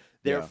have it.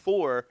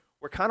 Therefore,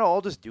 we're kind of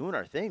all just doing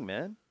our thing,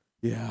 man.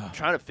 Yeah.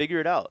 Trying to figure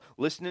it out.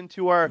 Listening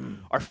to our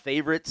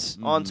favorites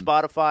on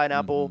Spotify and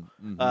Apple,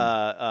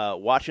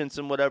 watching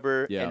some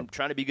whatever, and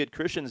trying to be good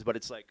Christians, but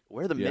it's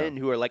we're the men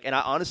who are and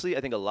I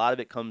think a lot of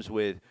it comes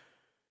with,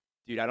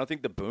 dude, I don't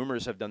think the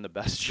boomers have done the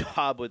best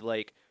job with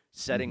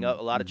setting up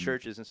a lot of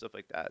churches and stuff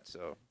like that.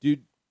 So,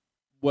 dude,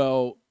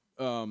 well,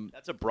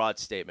 that's a broad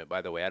statement,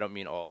 by the way. I don't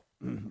mean all.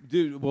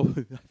 Dude, well,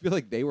 I feel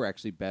like they were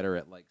actually better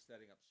at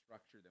setting up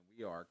structure than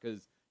we are,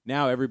 because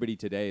now everybody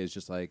today is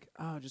just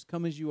just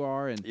come as you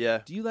are, and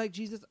do you like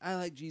Jesus? I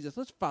like Jesus.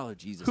 Let's follow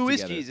Jesus. Who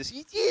together. is Jesus?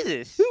 He's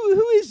Jesus.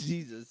 Who is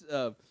Jesus?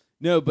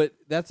 No, but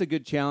that's a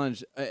good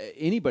challenge.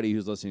 Anybody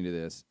who's listening to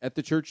this, at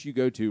the church you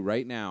go to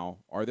right now,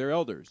 are there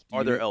elders?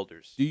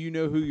 Elders? Do you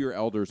know who your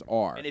elders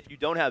are? And if you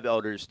don't have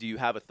elders, do you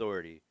have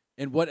authority?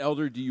 And what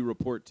elder do you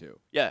report to?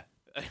 Yeah.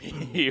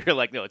 You're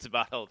no, it's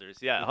about elders.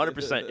 Yeah,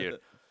 100%, dude.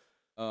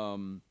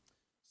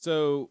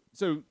 So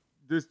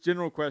this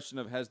general question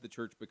of has the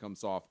church become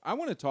soft? I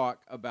want to talk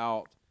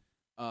about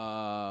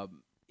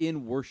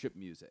in worship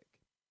music.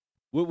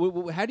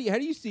 How do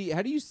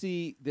you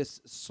see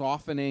this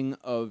softening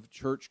of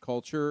church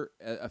culture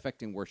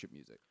affecting worship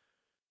music?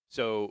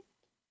 So,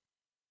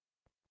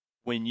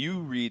 when you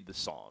read the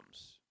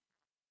Psalms,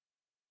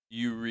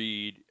 you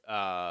read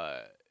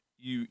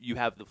you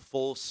have the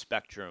full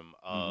spectrum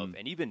of,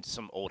 and even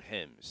some old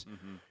hymns.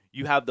 Mm-hmm.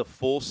 You have the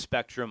full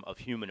spectrum of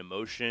human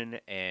emotion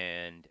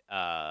and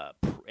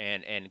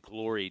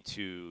glory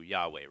to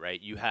Yahweh, right?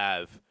 You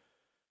have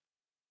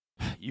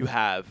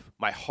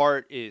my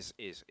heart is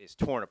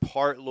torn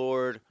apart,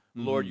 Lord.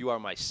 Mm-hmm. Lord, you are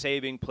my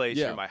saving place.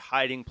 Yeah. You're my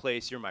hiding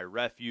place. You're my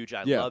refuge.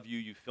 I love you.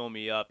 You fill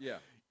me up. Yeah.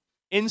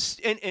 And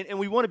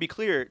we want to be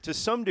clear, to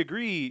some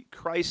degree,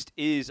 Christ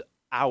is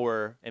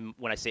our, and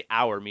when I say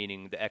our,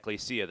 meaning the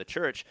ecclesia, the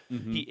church,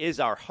 he is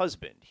our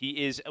husband.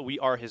 We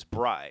are his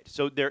bride.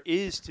 So there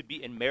is to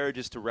be in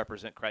marriages to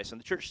represent Christ in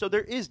the church. So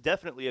there is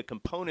definitely a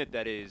component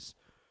that is,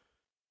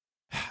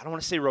 I don't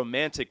want to say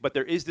romantic, but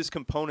there is this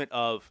component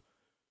of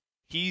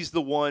he's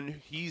the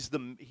one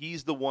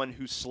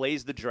who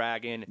slays the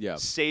dragon,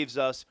 saves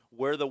us.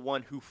 We're the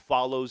one who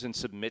follows and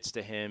submits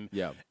to him,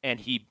 and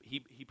he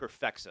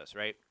perfects us,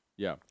 right?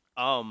 Yeah.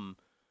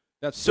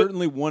 That's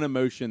certainly one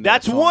emotion.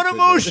 That's one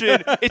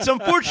emotion. It's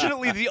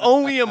unfortunately the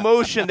only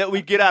emotion that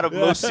we get out of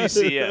most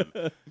CCM.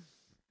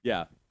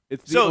 Yeah.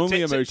 It's the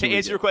only emotion. To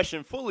answer your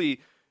question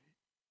fully,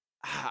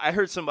 I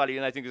heard somebody,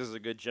 and I think this is a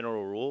good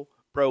general rule,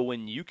 bro,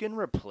 when you can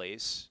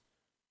replace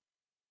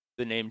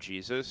the name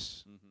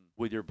Jesus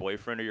with your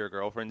boyfriend or your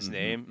girlfriend's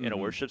name in a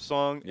worship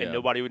song and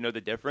nobody would know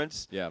the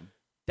difference,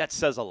 that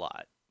says a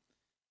lot.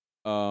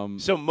 I would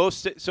say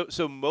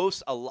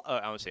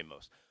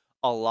most.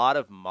 A lot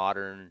of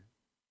modern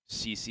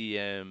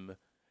CCM,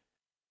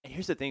 and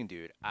here's the thing,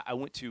 dude. I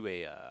went to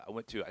I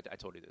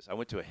told you this. I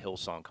went to a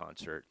Hillsong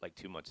concert like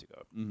 2 months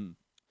ago. Mm-hmm.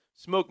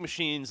 Smoke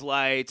machines,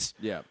 lights,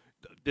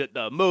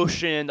 the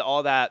emotion,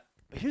 all that.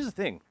 But here's the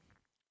thing.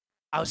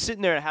 I was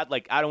sitting there and I had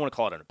I don't want to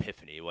call it an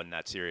epiphany. It wasn't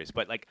that serious,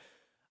 but I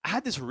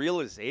had this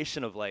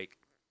realization of dude,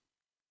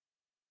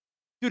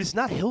 it's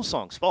not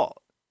Hillsong's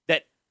fault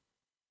that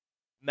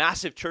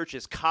massive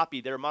churches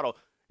copy their model.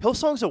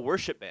 Hillsong's a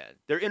worship band.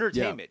 They're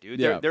entertainment, dude.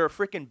 They're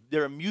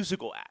a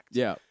musical act.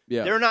 Yeah.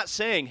 They're not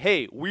saying,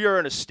 hey, we are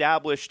an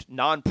established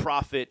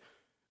nonprofit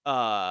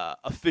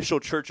official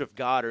church of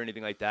God or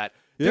anything like that.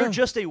 They're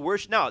just a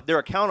worship. Now, they're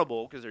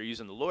accountable because they're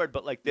using the Lord,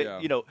 but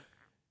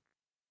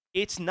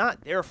it's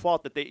not their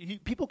fault that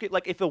people get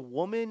if a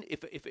woman,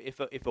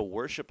 if a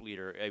worship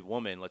leader, a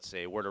woman, let's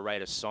say, were to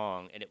write a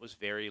song and it was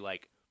very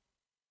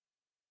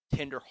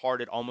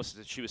tender-hearted, almost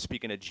as if she was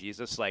speaking to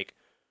Jesus,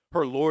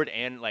 her Lord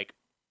and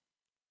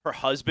her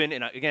husband,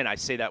 and again, I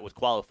say that with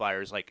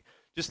qualifiers,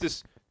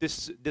 just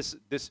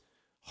this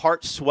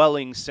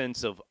heart-swelling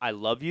sense of I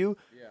love you.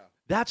 Yeah,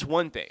 that's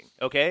one thing,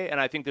 okay,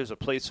 and I think there's a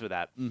place for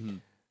that. Mm-hmm.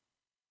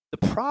 The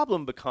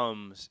problem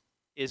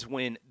is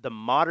when the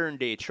modern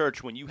day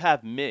church, when you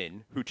have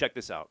men who, check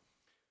this out,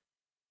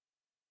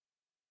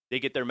 they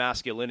get their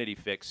masculinity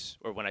fix,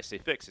 or when I say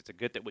fix, it's a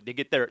good thing.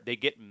 They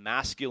get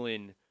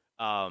masculine.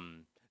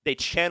 They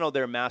channel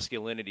their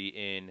masculinity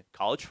in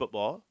college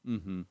football.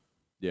 Mm-hmm.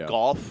 Yeah.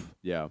 Golf.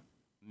 Yeah.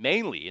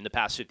 Mainly in the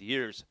past 50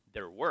 years,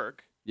 their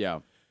work. Yeah.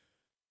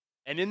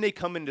 And then they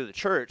come into the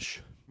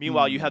church.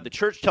 Meanwhile, you have the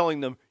church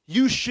telling them,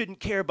 you shouldn't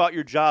care about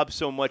your job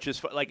so much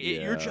as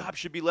your job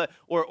should be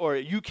or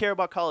you care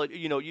about college.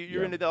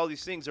 You're into all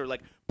these things, or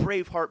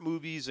Braveheart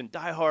movies and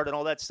Die Hard and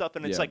all that stuff.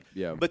 And it's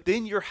but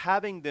then you're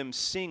having them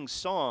sing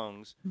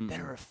songs that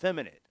are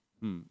effeminate.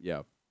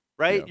 Yeah.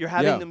 Right? Yeah. You're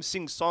having them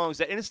sing songs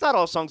that, and it's not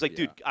all songs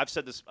dude, I've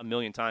said this a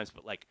million times,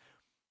 but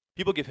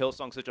people give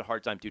Hillsong such a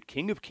hard time, dude.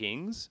 King of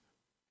Kings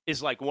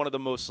is one of the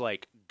most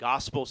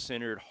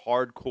gospel-centered,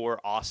 hardcore,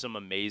 awesome,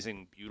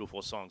 amazing,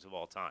 beautiful songs of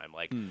all time.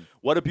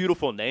 What a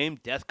beautiful name.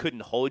 Death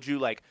Couldn't Hold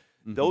You.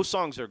 Those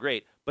songs are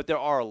great, but there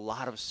are a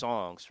lot of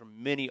songs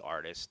from many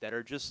artists that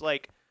are just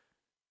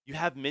you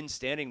have men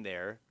standing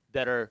there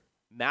that are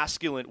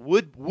masculine,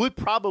 would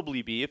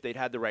probably be, if they'd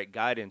had the right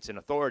guidance and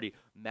authority,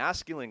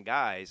 masculine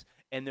guys,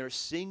 and they're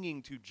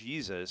singing to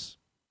Jesus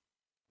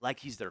like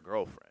he's their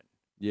girlfriend.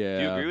 Yeah.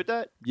 Do you agree with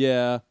that?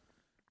 Yeah.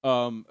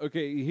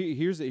 Okay,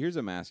 here's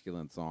a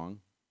masculine song.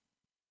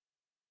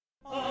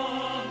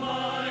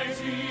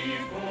 Almighty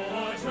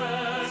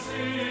fortress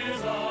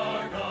is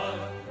our God,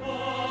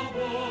 a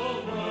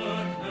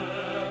bulwark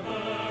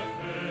never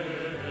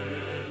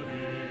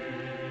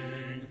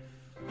failing.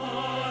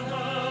 A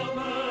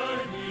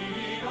helper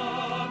he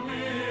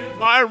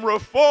amid. I'm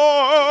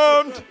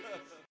reformed.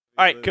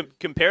 All right,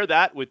 compare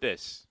that with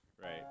this.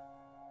 Right.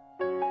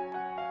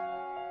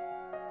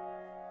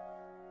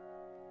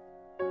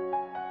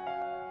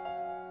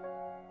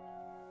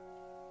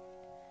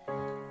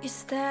 You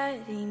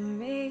steady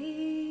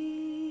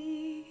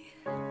me,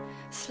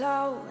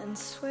 slow and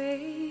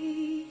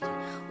sweet.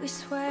 We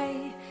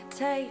sway,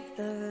 take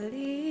the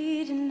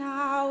lead, and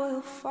I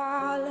will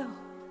follow.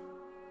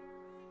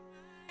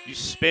 You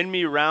spin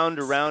me round,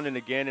 around, and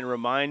again, and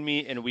remind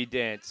me, and we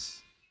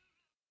dance.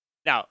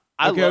 Now,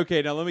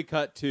 Okay. Now let me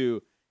cut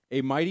to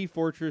a mighty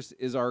fortress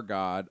is our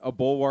God, a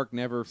bulwark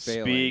never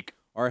failing. Speak.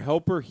 Our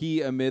helper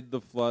he amid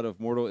the flood of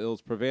mortal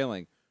ills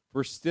prevailing.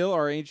 For still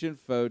our ancient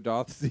foe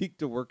doth seek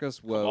to work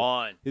us woe. Come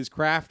on. His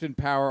craft and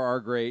power are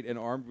great, and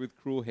armed with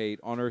cruel hate,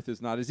 on earth is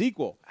not his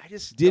equal. I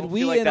just Did don't we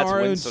feel like in that's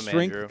our own winsome,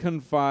 strength Andrew.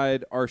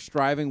 confide, our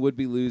striving would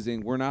be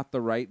losing. We're not the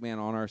right man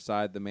on our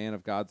side, the man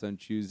of God's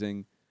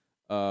unchoosing.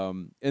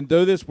 And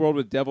though this world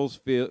with devils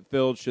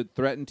filled should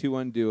threaten to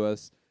undo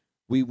us,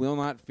 we will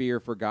not fear,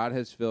 for God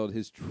has filled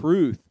his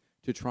truth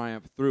to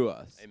triumph through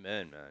us.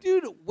 Amen, man.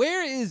 Dude,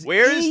 where is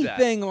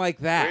anything like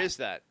that? Where is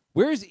that?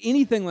 Where is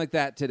anything like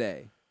that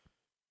today?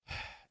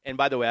 And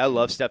by the way, I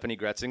love Stephanie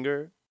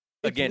Gretzinger.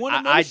 Again, one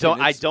I emotion.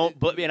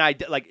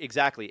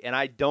 and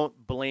I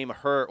don't blame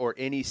her or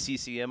any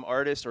CCM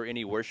artist or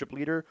any worship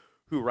leader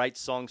who writes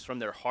songs from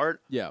their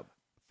heart. Yeah.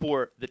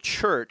 For the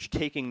church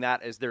taking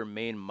that as their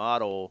main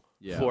model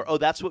for,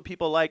 that's what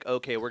people like.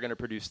 Okay, we're going to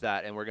produce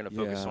that and we're going to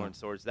focus on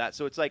towards that.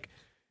 So it's like,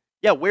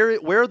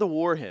 where are the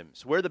war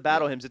hymns? Where are the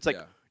battle hymns? It's like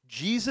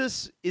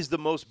Jesus is the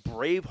most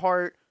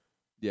Braveheart,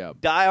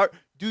 diehard.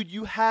 Dude,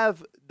 you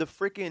have the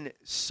freaking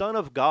Son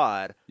of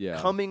God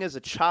coming as a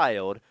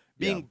child,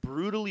 being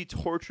brutally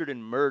tortured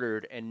and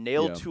murdered and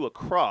nailed to a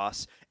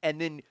cross,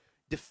 and then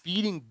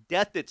defeating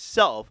death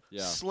itself,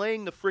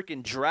 slaying the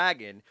freaking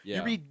dragon.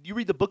 You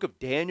read the book of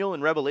Daniel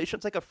and Revelation.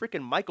 It's like a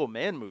freaking Michael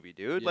Mann movie,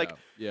 dude.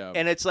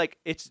 And it's like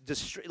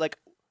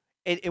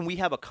and we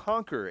have a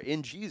conqueror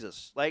in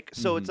Jesus.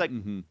 So it's like,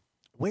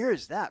 where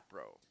is that,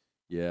 bro?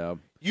 Yeah.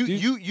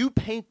 You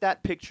paint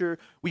that picture.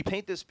 We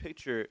paint this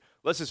picture.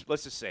 Let's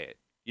just say it.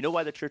 You know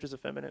why the church is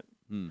effeminate?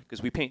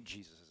 Because we paint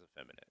Jesus as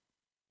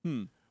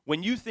effeminate.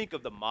 When you think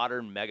of the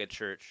modern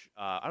megachurch,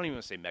 I don't even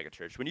want to say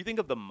megachurch. When you think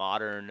of the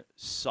modern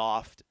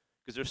soft,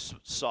 because there's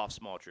soft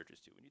small churches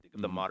too. When you think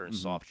of the modern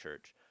soft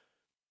church,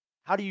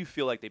 how do you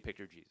feel like they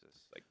picture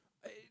Jesus? Like,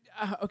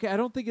 okay, I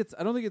don't think it's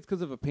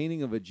because of a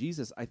painting of a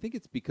Jesus. I think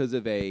it's because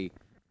of a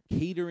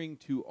catering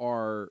to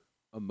our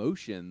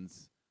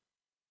emotions.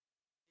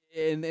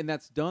 And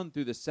that's done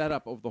through the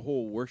setup of the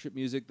whole worship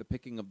music, the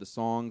picking of the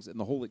songs, and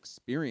the whole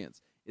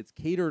experience. It's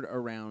catered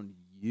around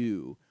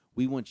you.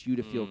 We want you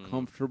to feel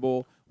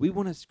comfortable. We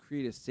want to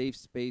create a safe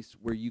space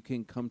where you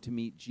can come to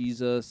meet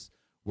Jesus,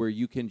 where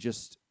you can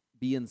just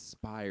be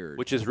inspired.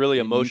 Which is really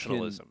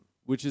emotionalism.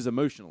 Which is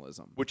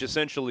emotionalism. Which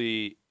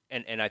essentially,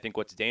 and I think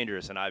what's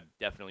dangerous, and I've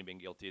definitely been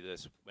guilty of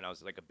this when I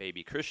was like a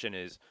baby Christian,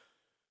 is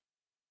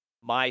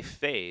my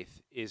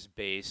faith is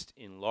based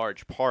in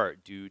large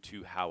part due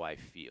to how I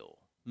feel.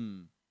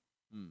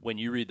 When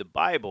you read the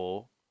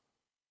Bible,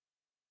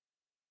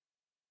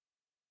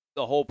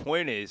 the whole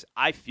point is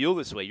I feel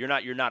this way.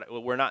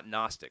 We're not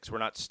Gnostics. We're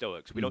not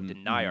Stoics. We don't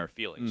deny our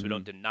feelings. We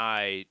don't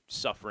deny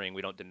suffering.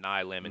 We don't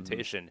deny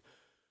lamentation.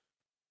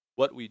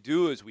 What we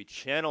do is we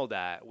channel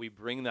that. We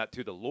bring that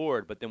to the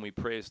Lord, but then we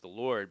praise the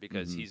Lord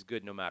because he's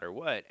good no matter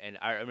what. And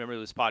I remember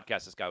this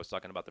podcast this guy was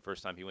talking about the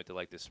first time he went to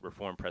like this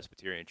Reformed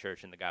Presbyterian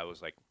church, and the guy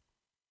was like,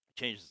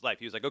 changed his life.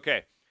 He was like,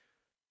 okay,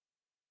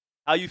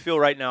 how you feel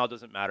right now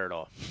doesn't matter at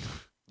all.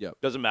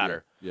 Doesn't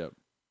matter.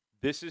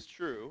 This is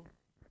true.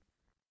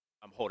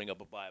 I'm holding up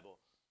a Bible.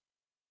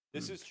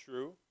 This is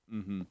true.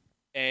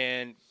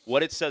 And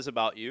what it says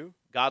about you,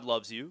 God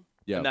loves you,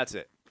 and that's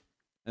it.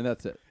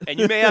 And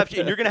you may have,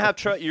 and you're gonna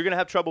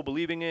have trouble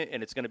believing it,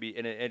 and it's gonna be,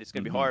 and it's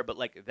gonna be hard. But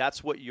like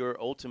that's what you're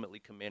ultimately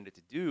commanded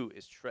to do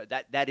is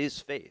that is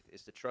faith,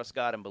 is to trust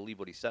God and believe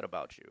what He said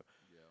about you.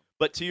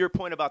 But to your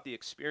point about the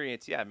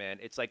experience, man,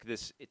 it's like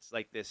this.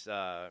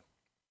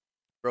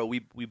 Bro,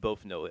 we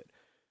both know it.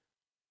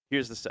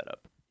 Here's the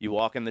setup. You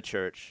walk in the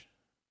church,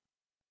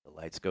 the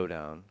lights go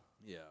down.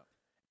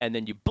 And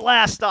then you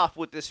blast off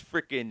with this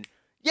freaking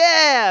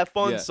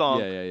fun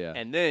song.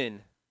 And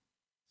then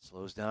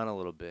slows down a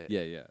little bit.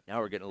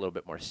 Now we're getting a little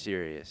bit more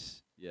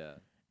serious.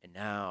 And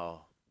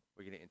now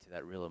we're getting into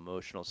that real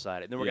emotional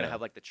side. And then we're going to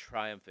have like the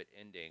triumphant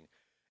ending.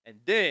 And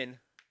then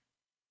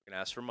we're going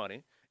to ask for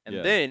money. And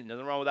then,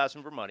 nothing wrong with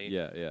asking for money.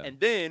 And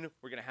then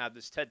we're going to have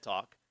this TED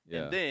Talk.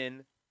 And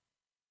then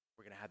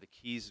we're going to have the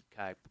keys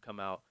guy come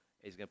out.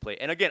 He's going to play.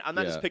 And again, I'm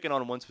not just picking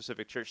on one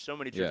specific church. So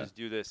many churches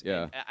do this.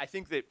 And I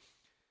think that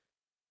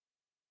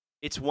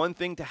it's one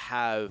thing to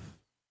have.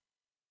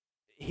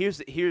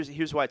 Here's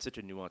why it's such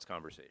a nuanced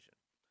conversation.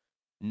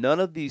 None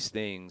of these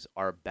things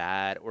are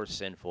bad or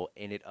sinful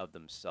in it of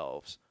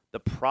themselves. The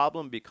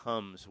problem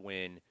becomes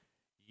when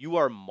you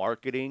are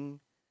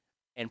marketing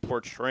and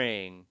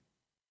portraying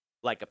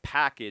like a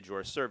package or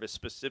a service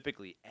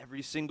specifically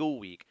every single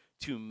week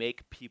to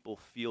make people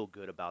feel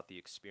good about the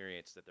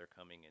experience that they're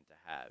coming in to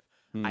have.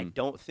 I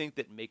don't think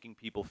that making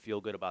people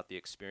feel good about the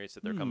experience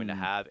that they're coming to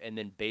have and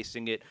then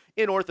basing it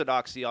in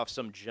orthodoxy off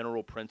some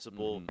general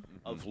principle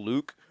of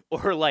Luke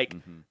or like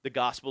the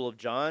Gospel of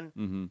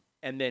John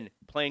and then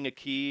playing a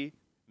key,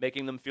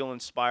 making them feel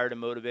inspired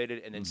and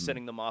motivated and then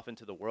sending them off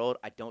into the world,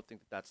 I don't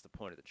think that that's the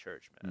point of the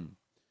church, man.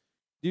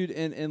 Dude,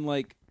 and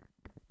like,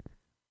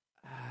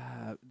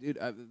 dude,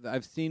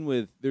 I've seen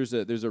with, there's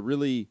a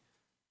really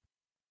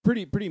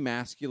pretty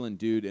masculine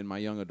dude in my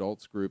young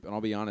adults group, and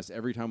I'll be honest,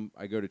 every time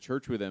I go to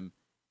church with him,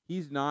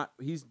 he's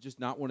just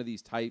not one of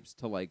these types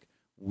to like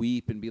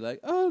weep and be like,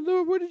 "Oh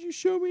Lord, what did you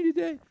show me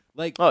today?"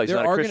 Like there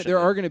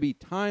are going to be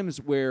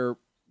times where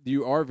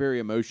you are very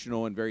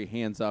emotional and very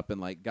hands up, and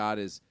like God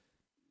is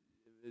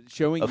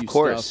showing you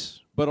stuff.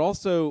 But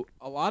also,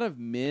 a lot of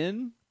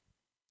men,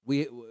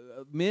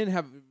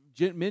 men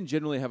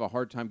generally have a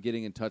hard time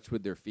getting in touch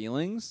with their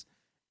feelings,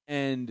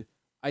 and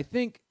I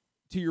think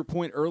to your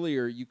point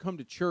earlier, you come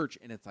to church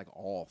and it's like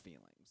all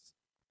feelings,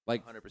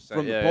 like 100%,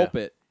 from the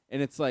pulpit,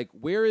 and it's like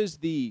where is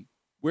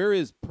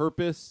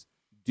purpose,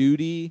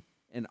 duty,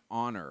 and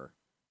honor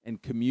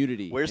and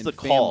community? Where's the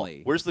family?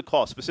 Call? Where's the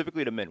call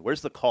specifically to men?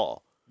 Where's the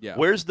call? Yeah.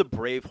 Where's the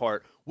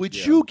Braveheart? Would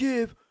you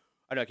give?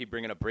 I know I keep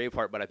bringing up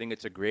Braveheart, but I think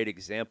it's a great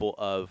example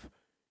of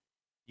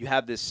you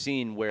have this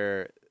scene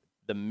where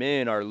the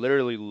men are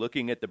literally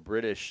looking at the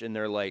British and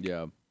they're like,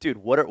 dude,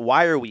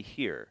 why are we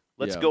here?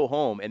 Let's go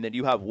home. And then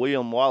you have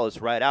William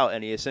Wallace right out,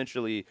 and he's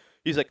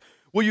like,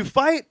 will you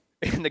fight?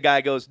 And the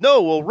guy goes,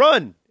 no, we'll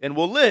run and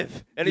we'll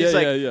live. And he's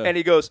and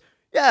he goes,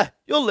 yeah,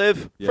 you'll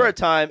live for a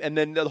time. And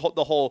then the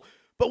whole,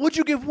 but would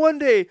you give one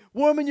day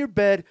warm in your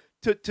bed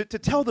to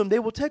tell them they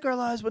will take our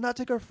lives but not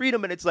take our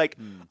freedom? And it's like,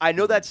 I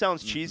know that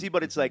sounds cheesy,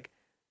 but it's like,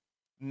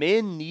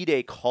 men need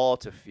a call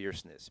to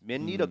fierceness.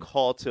 Men need a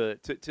call to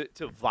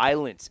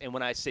violence. And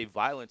when I say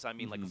violence, I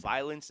mean like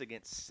violence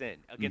against sin,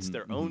 against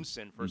their own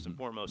sin first and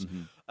foremost,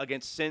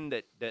 against sin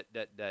that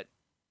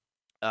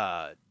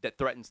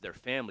threatens their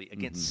family,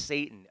 against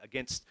Satan,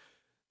 against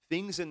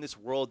things in this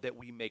world that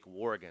we make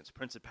war against,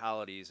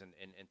 principalities and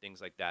things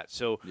like that.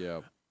 So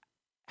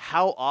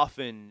how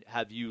often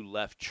have you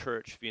left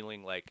church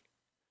feeling like,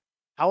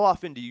 how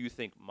often do you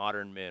think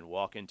modern men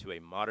walk into a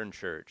modern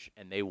church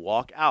and they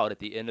walk out at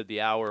the end of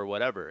the hour or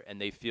whatever and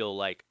they feel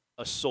like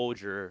a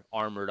soldier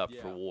armored up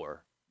for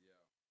war?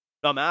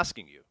 No, I'm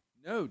asking you.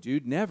 No,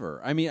 dude,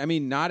 never. I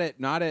mean, not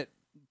at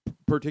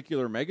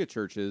particular mega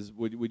churches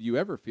would you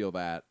ever feel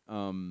that.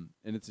 And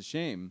it's a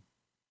shame.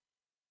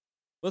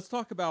 Let's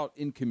talk about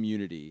in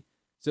community.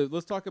 So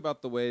let's talk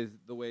about the ways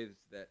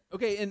that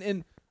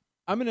and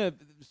I'm gonna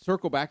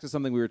circle back to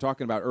something we were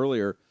talking about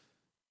earlier.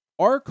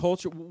 Our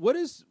culture, what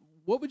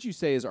would you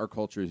say is our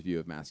culture's view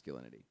of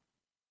masculinity?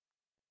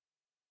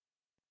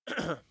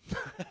 Man,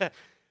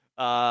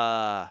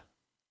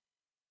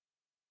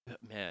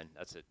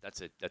 that's a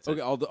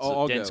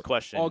dense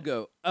question. I'll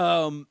go.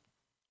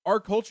 Our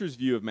culture's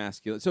view of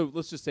masculinity. So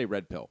let's just say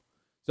red pill.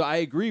 So I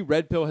agree,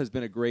 red pill has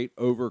been a great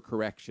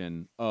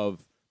overcorrection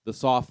of the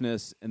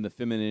softness and the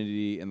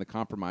femininity and the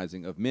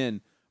compromising of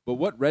men. But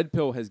what red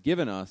pill has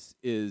given us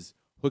is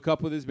hook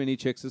up with as many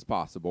chicks as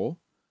possible.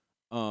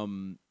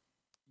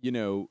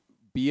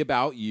 Be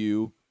about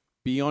you,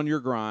 be on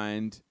your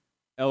grind,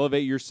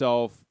 elevate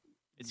yourself,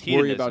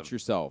 worry about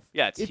yourself.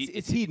 Yeah,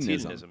 it's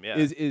hedonism. Yeah,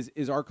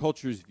 is our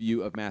culture's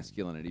view of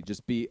masculinity.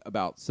 Just be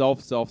about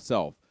self.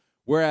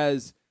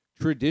 Whereas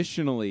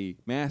traditionally,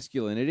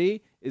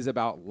 masculinity is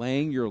about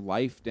laying your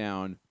life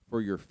down for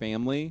your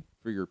family,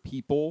 for your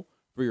people,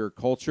 for your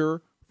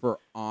culture, for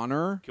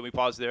honor. Can we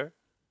pause there?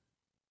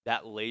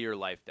 That lay your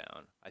life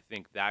down. I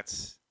think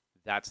that's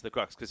the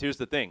crux. Because here's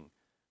the thing.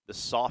 The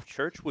soft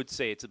church would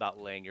say it's about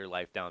laying your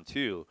life down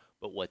too,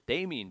 but what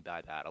they mean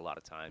by that a lot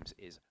of times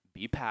is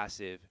be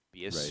passive,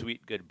 be a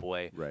sweet good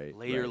boy,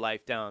 lay your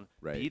life down,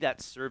 be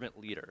that servant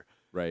leader.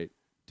 Right.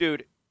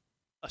 Dude,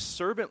 a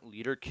servant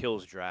leader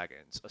kills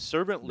dragons. A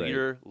servant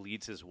leader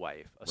leads his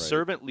wife. A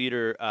servant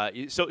leader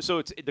so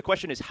it's the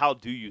question is, how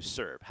do you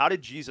serve? How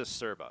did Jesus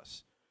serve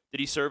us? Did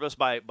he serve us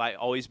by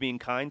always being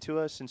kind to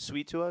us and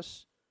sweet to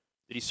us?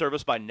 Did he serve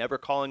us by never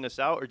calling us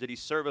out, or did he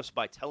serve us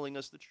by telling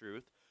us the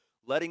truth,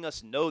 letting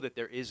us know that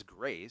there is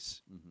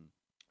grace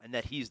and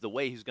that he's the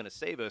way he's going to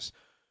save us,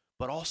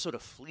 but also to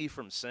flee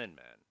from sin,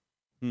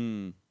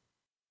 man?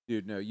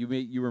 Dude, no,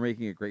 you were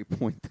making a great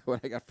point, though.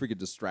 I got freaking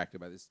distracted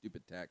by this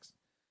stupid text.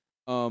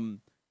 You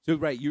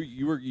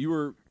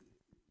were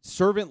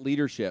servant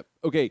leadership.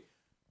 Okay,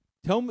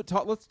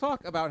 let's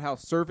talk about how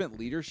servant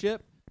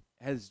leadership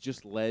has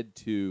just led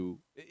to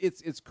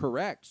it's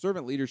correct.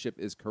 Servant leadership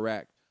is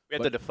correct. We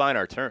have to define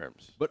our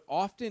terms. But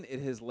often it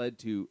has led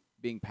to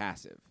being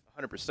passive.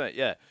 100%,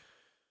 yeah.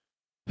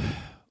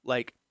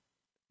 Like,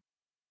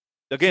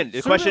 again,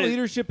 the servant question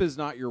leadership is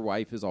not your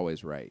wife is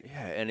always right.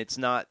 Yeah, and it's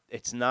not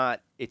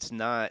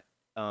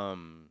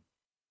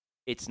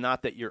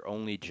that your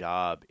only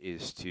job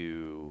is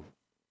to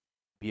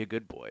be a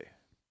good boy.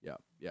 Yeah.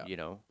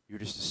 You're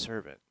just a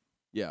servant.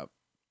 Yeah.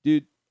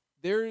 Dude,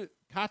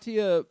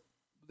 Katya,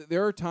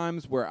 there are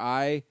times where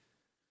I've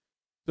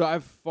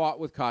fought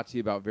with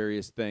Katya about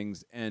various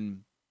things,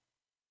 and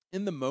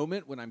in the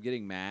moment when I'm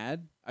getting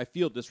mad, I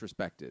feel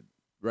disrespected,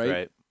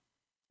 right?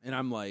 And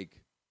I'm like,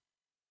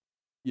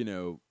 I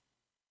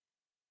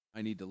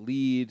need to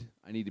lead.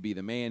 I need to be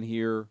the man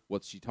here.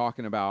 What's she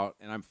talking about?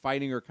 And I'm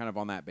fighting her kind of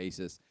on that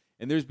basis.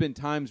 And there's been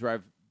times where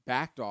I've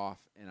backed off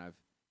and I've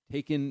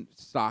taken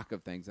stock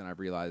of things and I've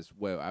realized,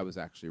 whoa, I was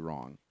actually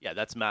wrong. Yeah,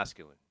 that's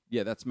masculine.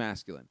 Yeah, that's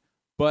masculine.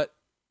 But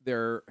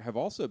there have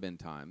also been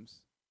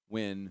times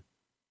when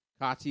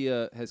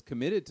Katya has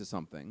committed to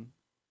something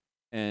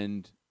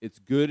and it's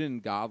good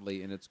and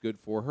godly and it's good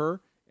for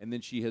her, and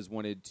then she has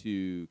wanted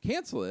to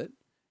cancel it,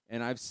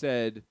 and I've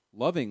said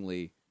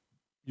lovingly,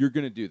 you're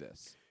going to do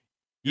this.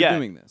 You're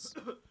doing this.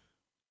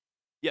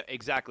 Yeah,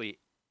 exactly.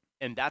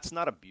 And that's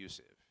not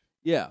abusive.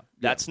 Yeah.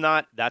 That's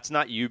not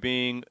you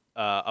being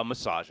a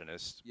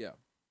misogynist. Yeah.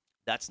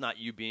 That's not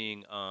you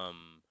being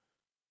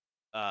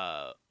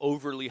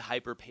overly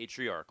hyper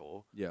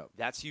patriarchal. Yeah.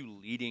 That's you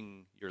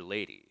leading your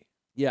lady.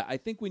 Yeah, I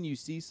think when you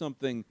see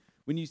something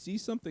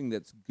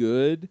that's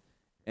good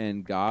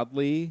and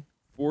godly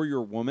for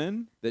your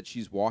woman that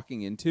she's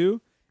walking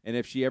into, and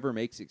if she ever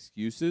makes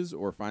excuses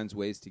or finds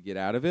ways to get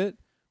out of it,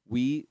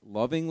 we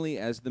lovingly,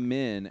 as the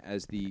men,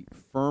 as the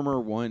firmer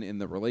one in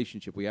the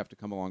relationship, we have to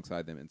come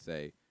alongside them and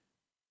say,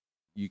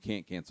 you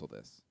can't cancel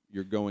this.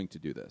 You're going to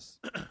do this.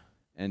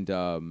 And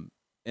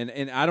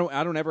I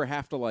don't ever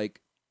have to,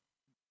 like,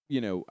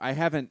 you know, I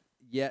haven't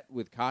yet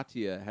with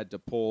Katya had to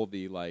pull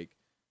the, like,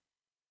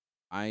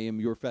 I am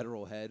your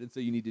federal head, and so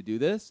you need to do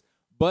this.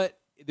 But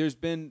there's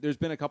been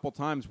a couple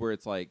times where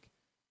it's like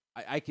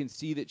I can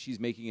see that she's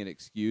making an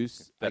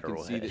excuse.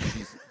 Federal I can head. see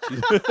that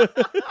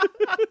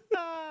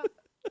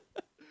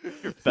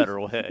she's your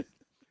federal head.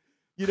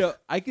 You know,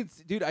 I could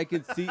see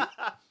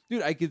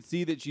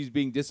that she's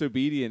being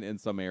disobedient in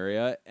some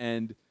area,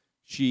 and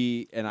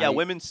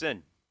women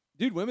sin.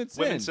 Dude, women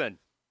sin.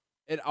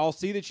 And I'll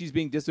see that she's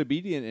being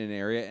disobedient in an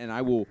area, and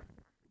I will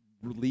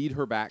lead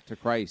her back to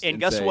Christ. And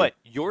guess say, what?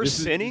 You're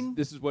this sinning.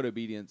 This is what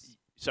obedience.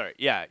 Sorry,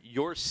 yeah,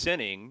 you're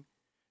sinning.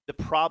 The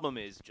problem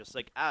is just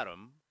like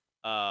Adam.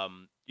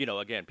 You know,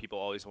 again, people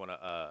always want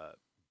to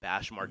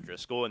bash Mark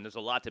Driscoll, and there's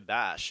a lot to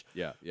bash.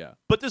 Yeah.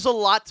 But there's a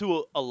lot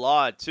to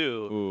laud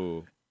too.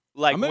 Ooh.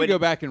 Like I'm gonna go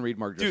back and read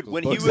Mark Driscoll's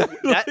when books. he was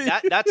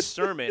that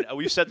sermon.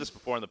 We've said this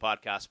before on the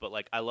podcast, but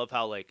like I love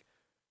how like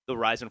the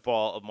rise and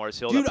fall of Mars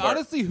Hill. Dude,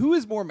 honestly, who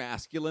is more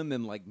masculine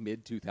than like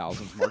mid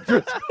 2000s Mark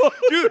Driscoll?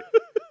 Dude,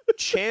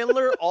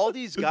 Chandler, all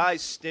these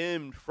guys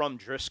stemmed from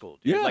Driscoll,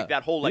 dude. Yeah, like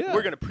that whole like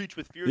we're gonna preach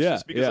with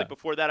fierceness because like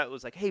before that it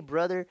was like, hey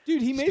brother,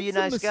 dude, he made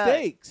some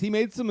mistakes. He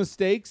made some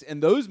mistakes,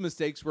 and those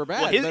mistakes were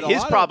bad. Well,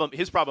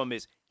 his problem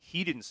is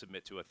he didn't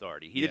submit to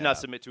authority. He did not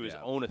submit to his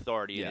own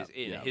authority and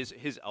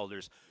his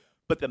elders.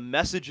 But the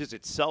messages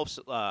itself,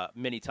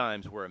 many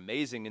times, were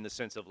amazing in the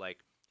sense of like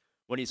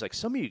when he's like,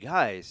 some of you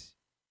guys,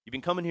 you've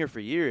been coming here for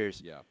years.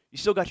 Yeah. You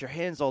still got your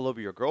hands all over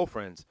your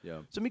girlfriends. Yeah.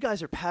 Some of you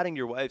guys are patting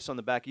your wives on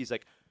the back. He's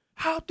like,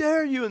 how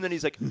dare you? And then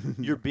he's like,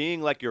 you're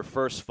being like your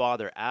first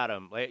father,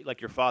 Adam,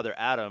 like your father,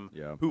 Adam,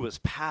 who was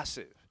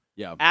passive.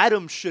 Yeah.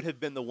 Adam should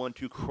have been the one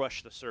to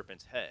crush the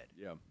serpent's head.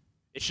 Yeah.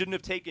 It shouldn't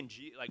have taken and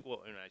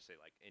I say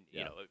like,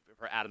 you know,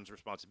 for Adam's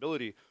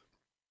responsibility.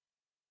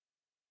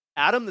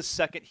 Adam, the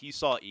second he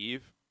saw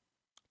Eve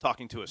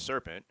talking to a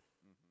serpent,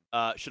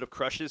 should have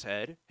crushed his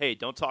head. Hey,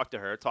 don't talk to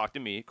her. Talk to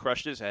me.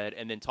 Crushed his head,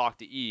 and then talked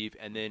to Eve,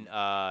 and then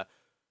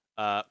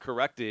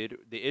corrected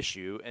the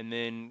issue, and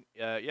then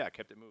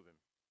kept it moving.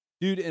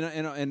 Dude,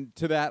 and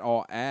to that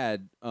I'll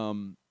add,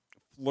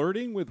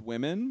 flirting with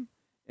women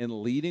and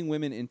leading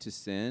women into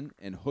sin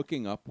and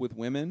hooking up with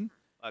women.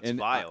 That's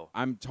vile.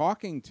 I'm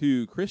talking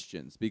to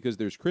Christians because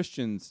there's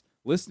Christians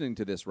listening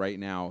to this right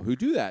now who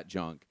do that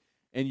junk.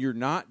 And you're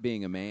not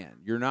being a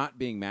man. You're not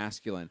being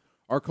masculine.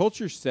 Our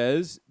culture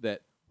says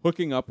that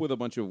hooking up with a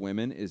bunch of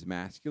women is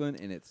masculine,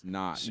 and it's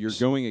not. You're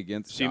going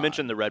against God. You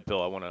mentioned the red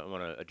pill. I want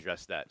to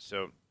address that.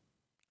 So,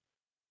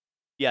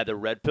 yeah, the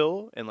red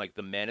pill and like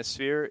the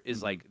manosphere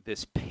is like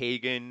this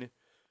pagan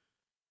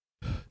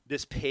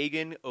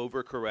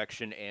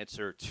overcorrection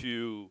answer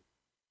to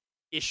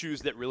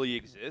issues that really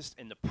exist.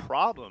 And the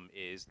problem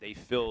is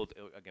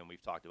again,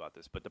 we've talked about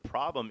this, but the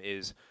problem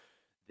is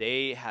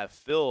they have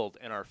filled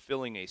and are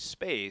filling a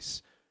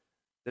space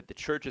that the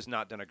church has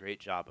not done a great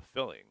job of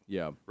filling.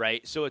 Yeah.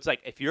 Right? So it's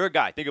like, if you're a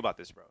guy, think about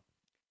this, bro.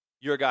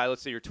 You're a guy,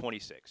 let's say you're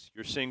 26.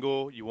 You're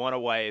single, you want a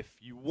wife,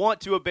 you want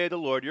to obey the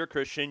Lord, you're a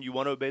Christian, you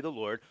want to obey the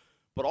Lord,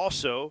 but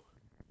also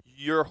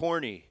you're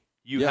horny.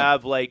 You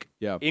have like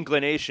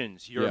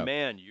inclinations. You're a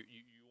man. You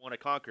want to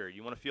conquer.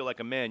 You want to feel like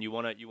a man. You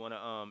want to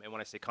and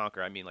when I say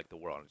conquer, I mean like the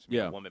world. I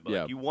mean a woman, but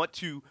like you want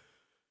to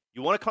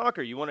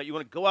conquer. You want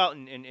to go out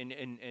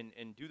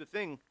and do the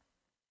thing.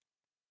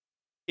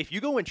 If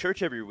you go in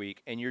church every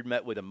week and you're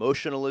met with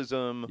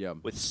emotionalism,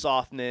 with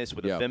softness,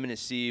 with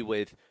effeminacy,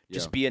 with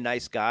just be a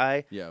nice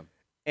guy,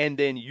 and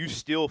then you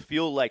still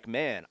feel like,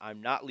 man,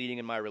 I'm not leading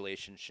in my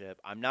relationship.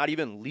 I'm not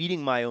even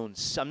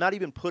I'm not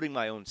even putting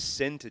my own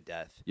sin to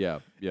death. Yeah.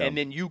 And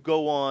then you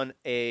go on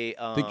a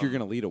think you're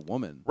going to lead a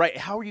woman. Right.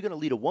 How are you going to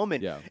lead a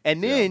woman? Yeah.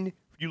 And then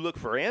you look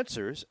for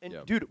answers. And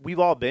dude, we've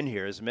all been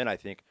here as men, I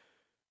think.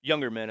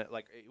 Younger men,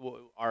 like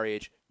our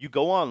age, you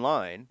go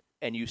online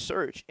and you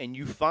search and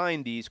you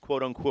find these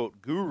quote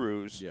unquote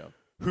gurus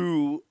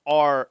who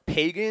are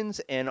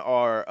pagans and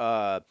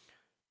are,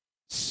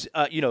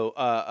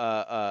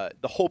 the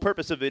whole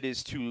purpose of it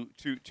is to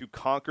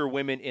conquer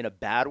women in a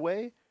bad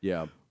way.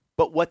 Yeah.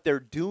 But what they're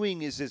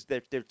doing is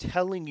that they're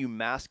telling you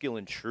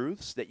masculine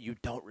truths that you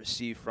don't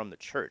receive from the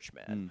church,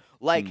 man.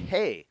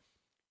 Hey,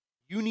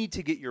 you need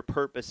to get your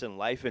purpose in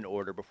life in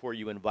order before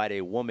you invite a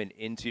woman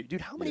into.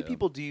 Dude, how many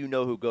people do you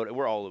know who go to?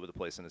 We're all over the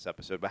place in this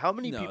episode, but how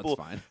many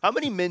how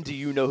many men do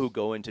you know who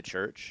go into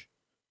church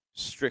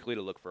strictly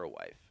to look for a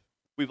wife?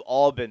 We've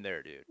all been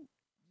there, dude.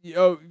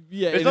 Oh,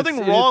 yeah. There's nothing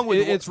wrong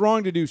with it's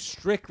wrong to do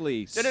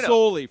strictly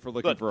solely for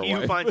looking for a wife. He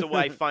who finds a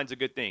wife finds a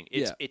good thing.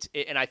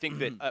 And I think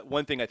that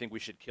one thing I think we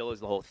should kill is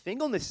the whole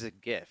singleness is a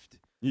gift.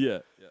 Yeah.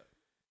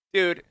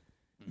 Dude,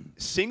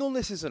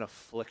 singleness is an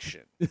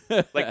affliction.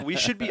 Like, we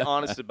should be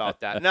honest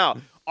about that. Now,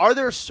 are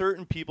there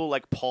certain people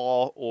like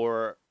Paul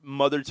or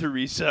Mother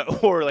Teresa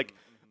or like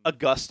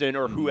Augustine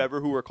or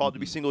whoever who are called to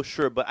be single?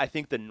 Sure, but I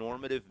think the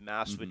normative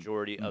mass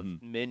majority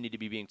of men need to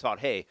be being taught,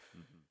 hey,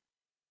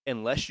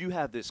 unless you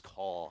have this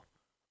call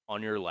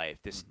on your life,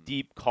 this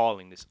deep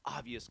calling, this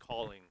obvious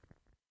calling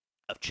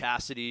of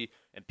chastity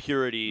and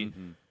purity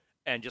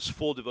and just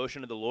full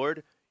devotion to the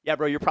Lord, yeah,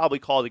 bro, you're probably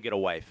called to get a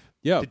wife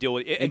to deal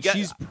with it. And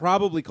she's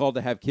probably called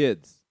to have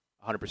kids.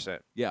 100%.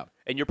 Yeah.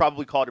 And you're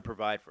probably called to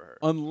provide for her.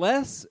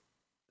 Unless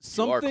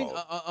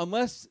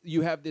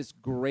you have this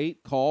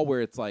great call where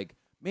it's like,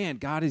 man,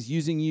 God is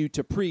using you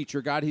to preach,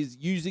 or God is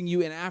using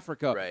you in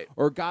Africa,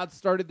 or God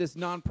started this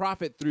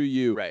nonprofit through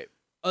you. Right.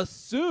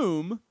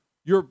 Assume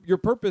your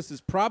purpose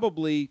is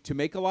probably to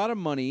make a lot of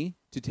money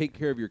to take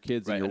care of your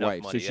kids and your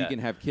wife, so she can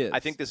have kids. I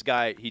think this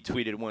guy, he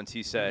tweeted once.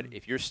 He said,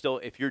 "If you're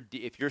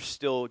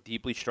still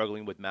deeply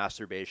struggling with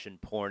masturbation,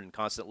 porn, and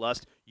constant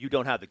lust, you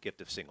don't have the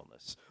gift of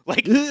singleness."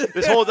 Like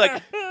this whole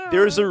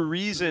there's a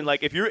reason.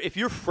 Like if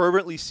you're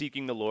fervently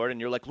seeking the Lord and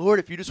you're like, Lord,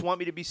 if you just want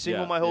me to be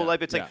single my whole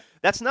life, it's like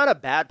that's not a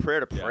bad prayer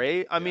to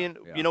pray. I mean,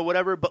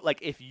 whatever. But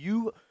like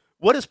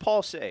what does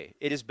Paul say?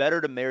 It is better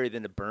to marry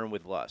than to burn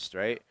with lust,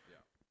 right?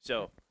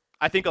 So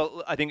I think,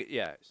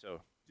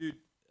 So,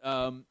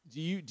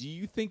 dude, do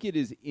you think it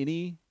is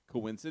any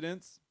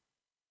coincidence?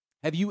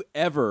 Have you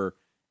ever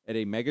at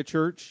a mega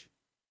church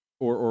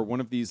or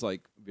one of these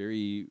like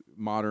very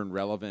modern,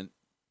 relevant,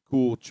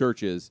 cool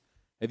churches,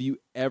 have you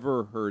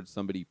ever heard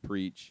somebody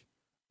preach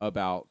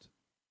about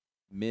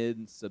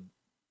women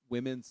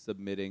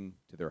submitting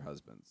to their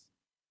husbands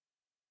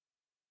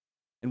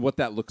and what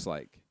that looks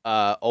like?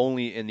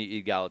 Only in the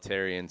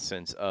egalitarian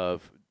sense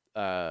of.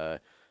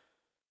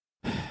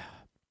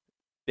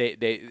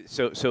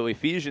 So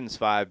Ephesians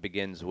 5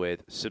 begins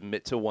with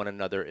submit to one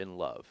another in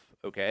love,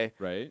 okay?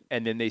 Right.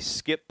 And then they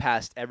skip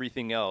past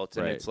everything else,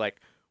 and it's like,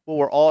 well,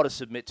 we're all to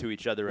submit to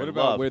each other in love.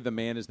 What about where the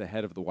man is the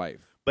head of the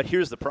wife? But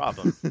here's the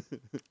problem.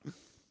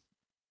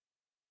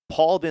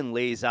 Paul then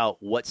lays out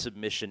what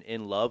submission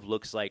in love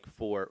looks like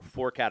for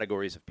 4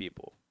 categories of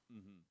people,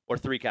 or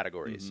 3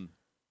 categories.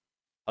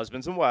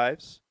 Husbands and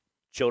wives,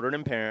 children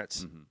and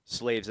parents,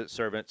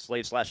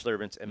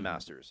 slaves/servants, and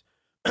masters.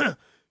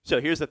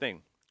 So here's the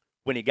thing.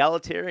 When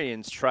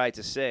egalitarians try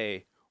to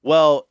say,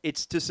 well,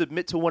 it's to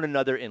submit to one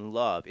another in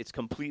love, it's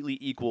completely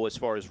equal as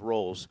far as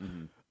roles.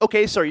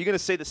 Okay, so are you going to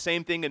say the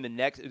same thing in the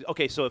next?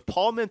 Okay, so if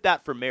Paul meant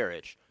that for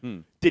marriage,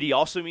 did he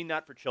also mean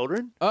that for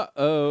children?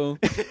 Uh-oh.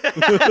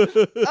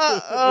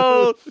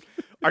 Uh-oh.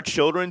 Are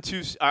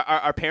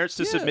parents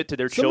to submit to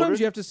their children? Sometimes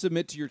you have to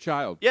submit to your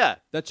child. Yeah.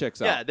 That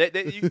checks out. Yeah,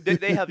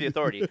 they have the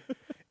authority.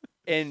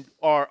 And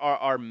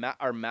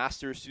are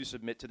masters to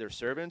submit to their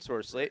servants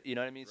or slaves? You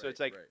know what I mean? So it's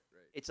like...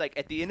 It's like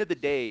at the end of the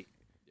day,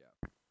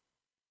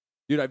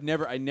 dude. I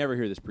never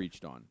hear this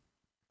preached on.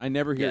 I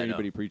never hear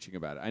anybody preaching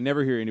about it. I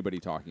never hear anybody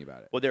talking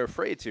about it. Well, they're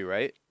afraid to,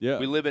 right? Yeah.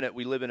 We live in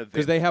a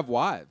because they have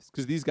wives.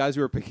 Because these guys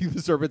who are picking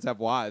the servants have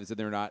wives, and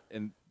they're not.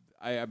 And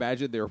I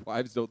imagine their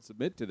wives don't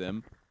submit to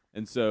them,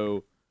 and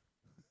so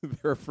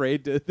they're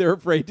afraid to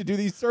do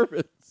these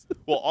servants.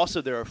 Well,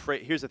 also they're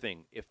afraid. Here's the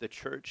thing: if the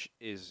church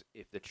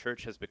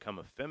has become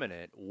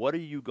effeminate, what are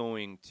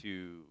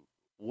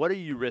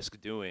you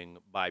risk doing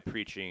by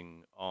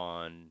preaching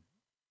on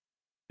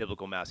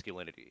biblical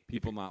masculinity?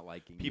 People not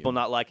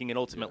liking and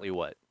ultimately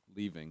what?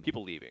 Leaving.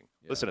 People leaving.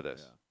 Yeah, listen to this.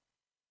 Yeah.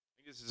 I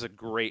think this is a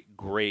great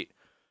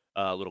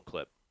little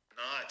clip.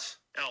 Not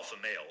alpha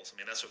males. I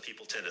mean, that's what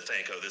people tend to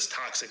think, this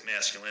toxic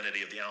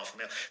masculinity of the alpha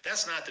male.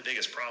 That's not the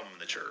biggest problem in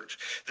the church.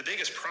 The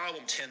biggest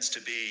problem tends to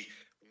be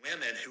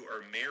women who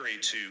are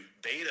married to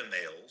beta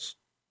males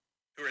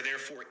who are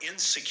therefore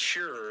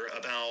insecure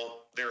about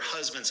their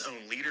husband's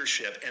own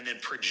leadership and then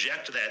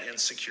project that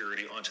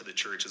insecurity onto the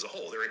church as a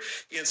whole. They're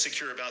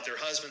insecure about their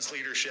husband's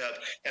leadership,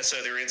 and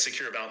so they're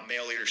insecure about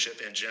male leadership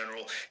in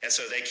general, and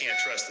so they can't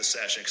trust the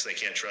session because they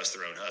can't trust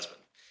their own husband.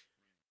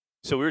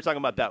 So we were talking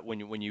about that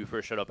when you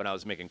first showed up and I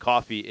was making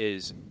coffee,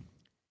 is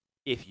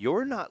if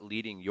you're not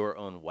leading your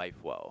own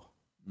wife well,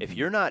 if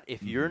you're not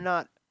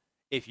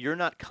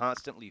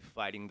constantly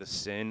fighting the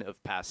sin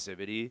of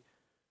passivity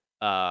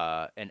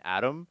and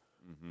Adam,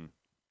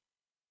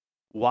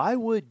 why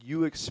would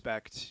you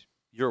expect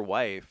your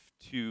wife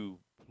to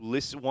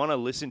want to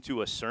listen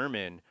to a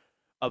sermon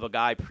of a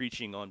guy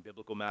preaching on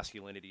biblical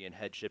masculinity and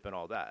headship and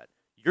all that?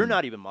 You're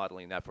not even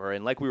modeling that for her.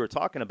 And like we were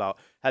talking about,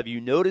 have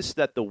you noticed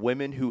that the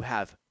women who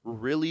have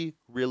really,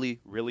 really,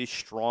 really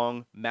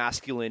strong,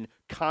 masculine,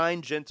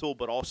 kind, gentle,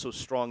 but also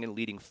strong and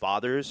leading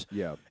fathers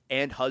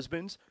and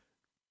husbands,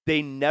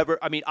 they never.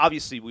 I mean,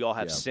 obviously, we all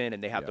have sin,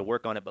 and they have to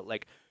work on it. But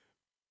like,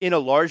 in a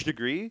large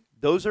degree,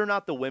 those are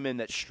not the women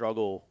that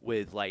struggle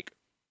with like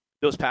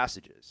those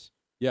passages.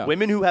 Yeah.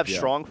 Women who have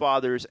strong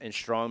fathers and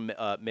strong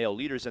male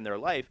leaders in their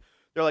life,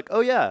 they're like,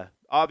 oh yeah,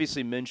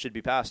 obviously men should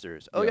be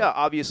pastors. Oh yeah,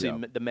 obviously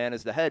the man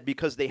is the head,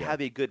 because they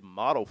have a good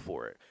model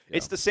for it. Yeah.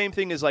 It's the same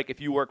thing as like if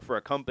you work for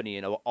a company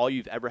and all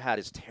you've ever had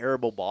is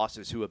terrible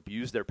bosses who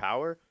abuse their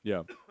power.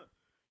 Yeah.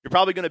 You're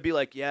probably going to be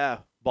like, yeah,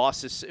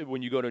 bosses,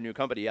 when you go to a new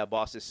company, yeah,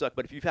 bosses suck.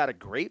 But if you've had a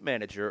great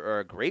manager or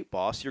a great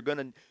boss, you're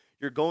going,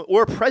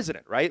 or a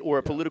president, right? Or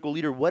a political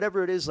leader,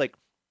 whatever it is, like,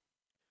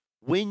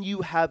 when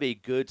you have a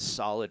good,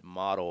 solid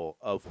model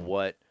of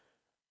what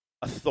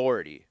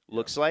authority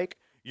looks like,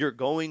 you're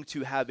going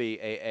to have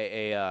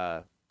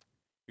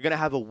you're going to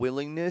have a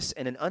willingness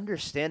and an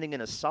understanding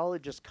and a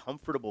solid, just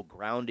comfortable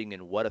grounding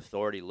in what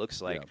authority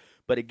looks like. Yeah.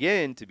 But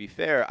again, to be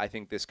fair, I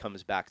think this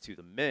comes back to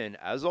the men,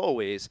 as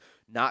always,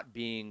 not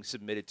being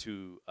submitted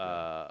to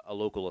a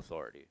local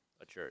authority,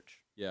 a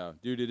church. Yeah,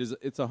 dude,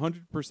 it's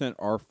 100%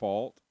 our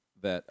fault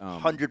that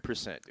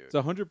 100%, dude. It's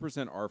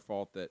 100% our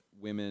fault that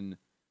women,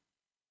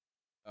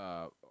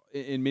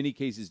 in many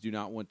cases, do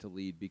not want to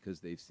lead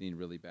because they've seen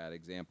really bad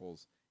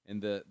examples.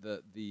 And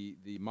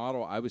the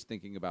model I was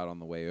thinking about on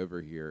the way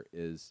over here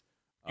is,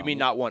 you mean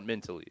not want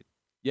men to lead?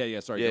 Yeah.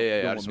 Sorry,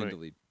 don't want men to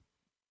lead.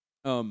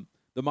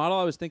 The model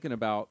I was thinking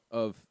about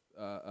of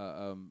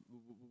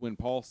when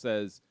Paul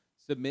says,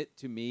 "Submit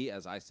to me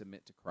as I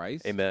submit to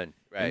Christ." Amen.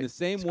 Right. In the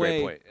same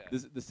way,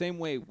 the same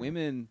way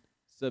women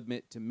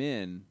submit to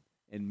men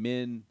and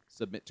men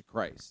submit to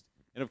Christ,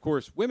 and of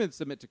course, women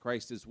submit to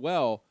Christ as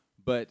well.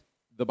 But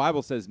the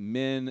Bible says,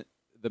 the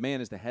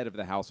man is the head of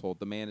the household.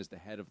 The man is the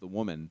head of the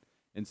woman.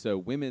 And so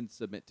women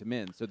submit to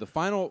men. So the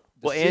final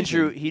decision, well,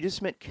 Andrew, he just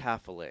meant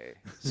kaphale.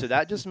 So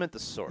that just meant the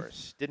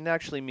source. Didn't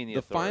actually mean the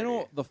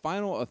authority. The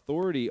final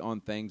authority on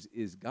things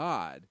is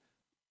God.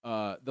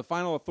 The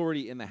final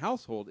authority in the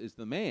household is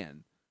the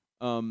man.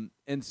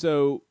 And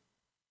so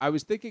I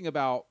was thinking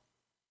about,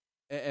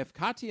 if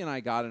Katya and I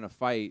got in a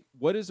fight,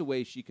 what is a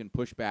way she can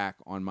push back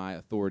on my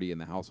authority in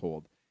the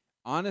household?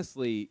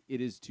 Honestly,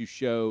 it is to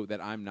show that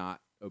I'm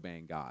not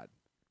obeying God.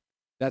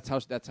 That's how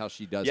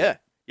she does it.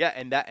 Yeah,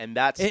 and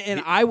that's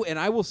I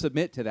will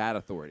submit to that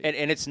authority.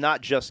 And it's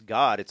not just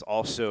God; it's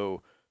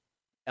also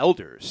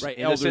elders, right?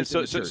 Elders.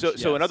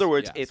 So in other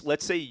words, if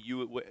let's say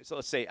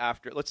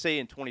let's say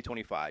in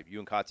 2025, you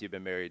and Katya have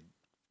been married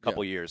a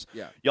couple years.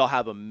 Yeah. Y'all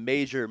have a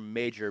major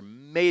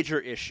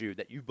issue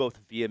that you both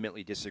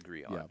vehemently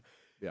disagree on.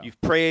 Yeah.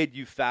 You've prayed,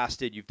 you've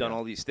fasted, you've done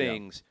all these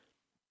things.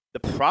 The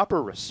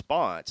proper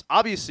response,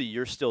 obviously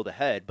you're still the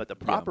head, but the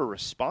proper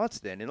response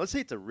then, and let's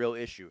say it's a real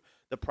issue,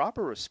 the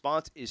proper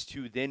response is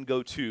to then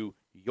go to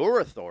your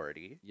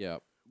authority,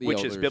 which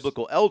elders. Is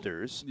biblical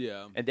elders,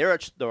 and their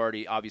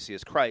authority obviously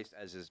is Christ,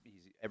 as is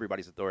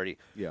everybody's authority,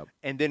 yeah,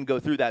 and then go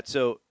through that.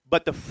 So,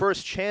 but the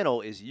first channel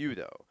is you,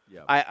 though.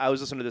 Yeah. I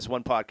was listening to this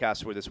one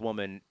podcast where this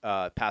woman,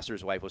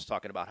 pastor's wife, was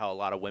talking about how a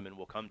lot of women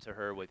will come to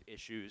her with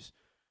issues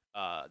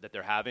that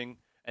they're having.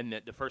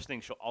 And the first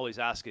thing she'll always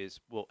ask is,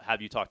 well,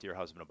 have you talked to your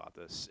husband about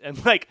this?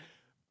 And like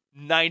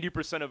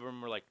 90% of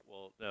them are like,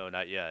 well, no,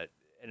 not yet.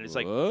 And it's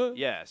like,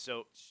 yeah.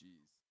 So,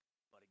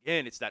 but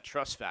again, it's that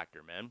trust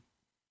factor, man.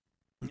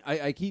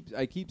 I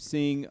keep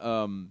seeing,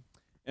 and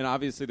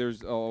obviously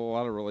there's a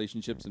lot of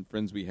relationships and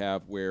friends we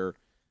have where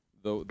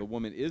the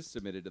woman is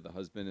submitted to the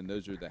husband, and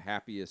those are the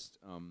happiest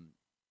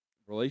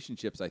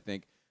relationships, I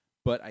think.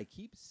 But I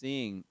keep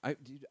seeing, I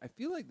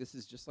feel like this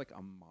is just like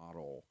a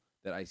model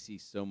that I see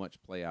so much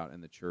play out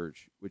in the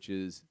church, which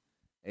is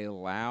a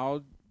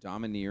loud,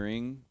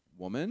 domineering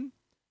woman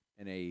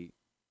and a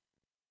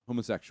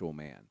homosexual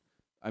man.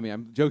 I mean,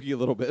 I'm joking a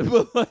little bit,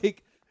 but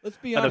like, let's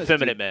be honest. An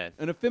effeminate man.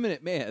 An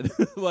effeminate man.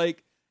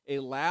 Like a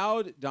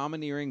loud,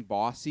 domineering,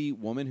 bossy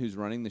woman who's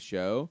running the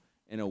show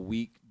and a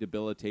weak,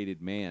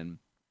 debilitated man.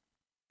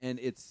 And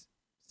it's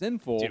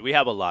sinful. Dude, we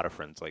have a lot of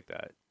friends like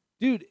that.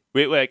 Dude.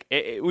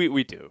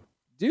 We do.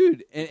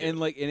 Dude,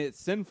 and it's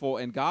sinful,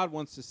 and God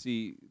wants to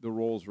see the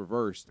roles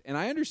reversed. And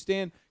I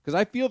understand, because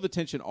I feel the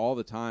tension all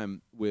the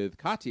time with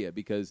Katya,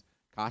 because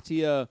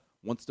Katya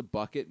wants to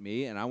bucket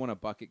me, and I want to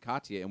bucket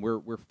Katya, and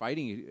we're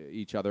fighting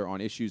each other on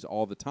issues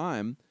all the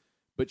time.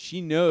 But she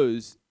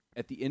knows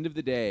at the end of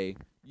the day,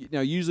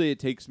 now usually it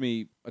takes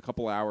me a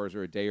couple hours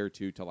or a day or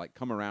two to like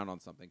come around on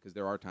something, because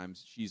there are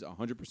times she's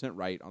 100%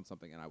 right on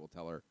something, and I will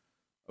tell her,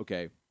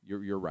 okay,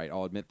 you're right.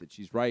 I'll admit that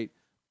she's right,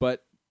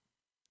 but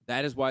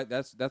that is why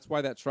that's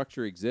why that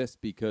structure exists,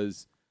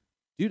 because,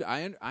 dude,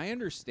 I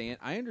understand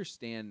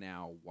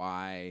now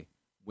why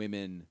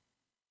women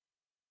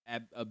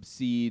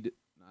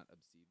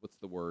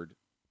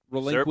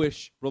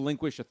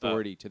relinquish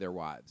authority to their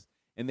wives,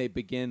 and they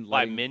begin.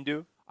 Why men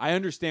do? I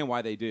understand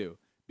why they do,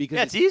 because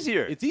it's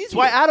easier. It's easier. That's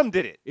why Adam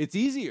did it. It's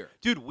easier,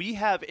 dude. We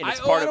have, and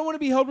it's I don't want to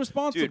be held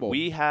responsible.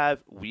 Dude,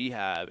 we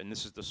have, and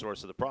this is the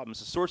source of the problem. It's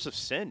the source of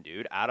sin,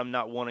 dude. Adam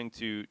not wanting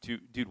to,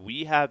 dude.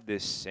 We have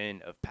this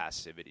sin of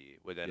passivity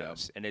within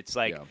us, and it's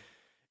like,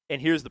 and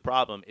here's the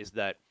problem: is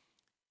that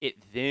it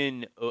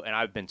then, and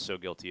I've been so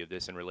guilty of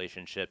this in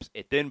relationships,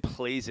 it then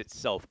plays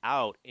itself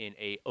out in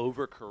a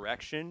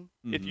overcorrection,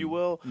 if you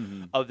will,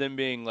 of them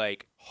being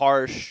like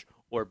harsh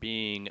or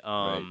being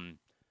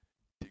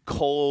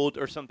cold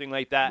or something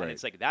like that. And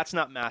it's like, that's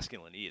not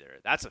masculine either.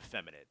 That's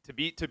effeminate.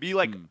 To be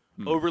like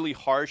overly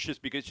harsh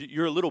just because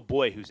you're a little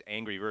boy who's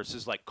angry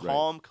versus like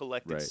calm,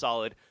 collected,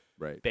 solid.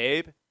 Right.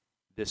 Babe,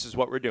 this is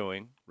what we're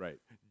doing. Right.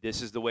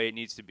 This is the way it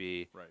needs to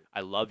be. Right.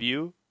 I love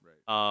you.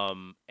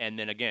 And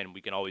then again,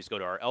 we can always go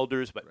to our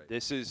elders, but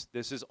this is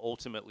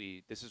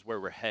ultimately, this is where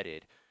we're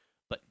headed.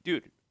 But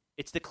dude,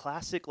 it's the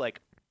classic,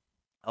 like,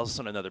 I was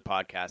on another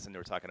podcast and they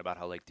were talking about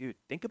how, like, dude,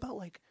 think about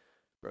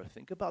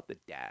the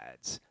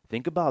dads.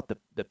 Think about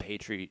the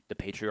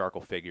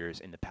patriarchal figures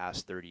in the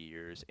past 30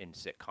 years in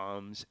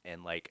sitcoms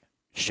and like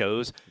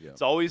shows. Yeah.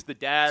 It's always the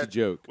dad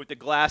with the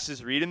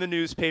glasses reading the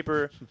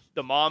newspaper.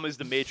 The mom is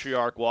the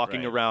matriarch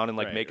walking around and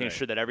like making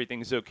sure that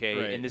everything's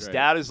okay. And this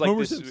dad is like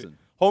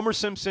Homer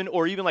Simpson,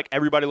 or even like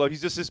Everybody Loves.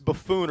 He's just this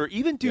buffoon, or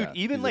even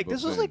even like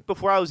this was like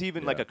before I was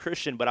even like a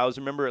Christian, but I was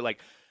remember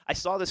like I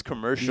saw this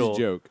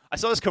commercial. I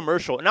saw this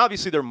commercial, and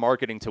obviously they're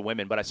marketing to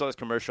women, but I saw this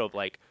commercial of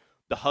like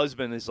the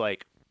husband is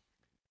like.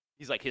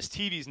 He's like, his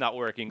TV's not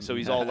working, so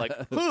he's all like,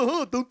 and he's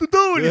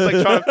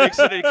like trying to fix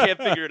it, and he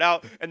can't figure it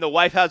out. And the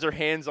wife has her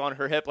hands on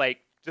her hip,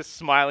 like just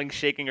smiling,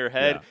 shaking her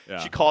head. Yeah, yeah,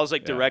 she calls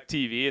like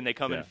DirecTV, and they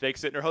come and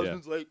fix it. And her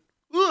husband's like,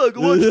 ugh, go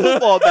watch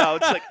football now.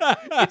 It's like,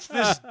 it's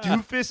this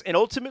doofus, and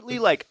ultimately,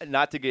 like,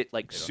 not to get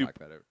like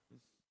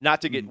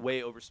not to get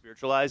way over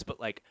spiritualized, but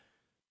like,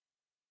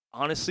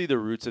 honestly, the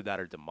roots of that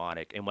are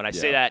demonic. And when I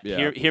say that,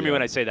 hear me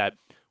when I say that.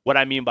 What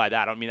I mean by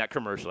that, I don't mean that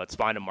commercial. That's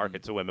fine to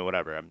market to women,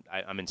 whatever.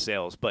 I'm in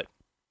sales, but.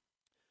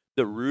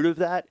 The root of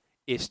that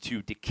is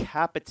to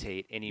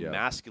decapitate and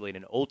emasculate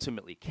and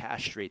ultimately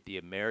castrate the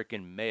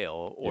American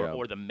male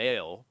or the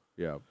male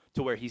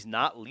to where he's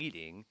not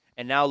leading.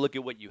 And now look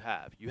at what you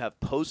have. You have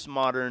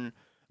postmodern,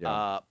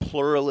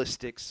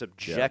 pluralistic,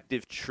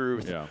 subjective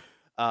truth.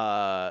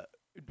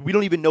 We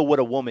don't even know what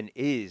a woman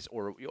is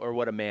or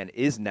what a man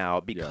is now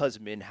because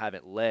men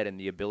haven't led and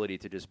the ability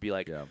to just be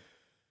like,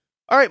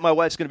 all right, my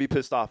wife's going to be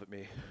pissed off at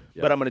me,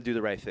 but I'm going to do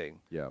the right thing.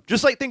 Yeah.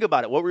 Just like, think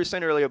about it. What we were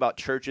saying earlier about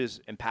churches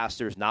and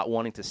pastors not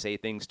wanting to say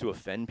things to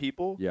offend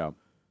people. Yeah.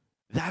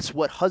 That's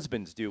what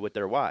husbands do with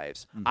their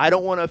wives. Mm-hmm. I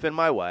don't want to offend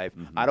my wife.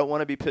 Mm-hmm. I don't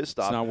want to be pissed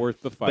off. It's not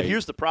worth the fight. But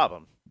here's the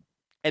problem.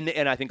 And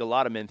I think a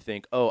lot of men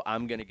think, oh,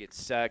 I'm going to get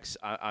sex.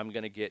 I'm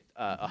going to get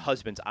a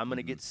husband. I'm going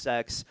to get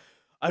sex.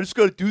 I just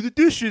got to do the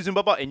dishes and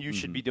blah, blah. And you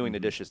should be doing the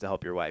dishes to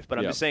help your wife. But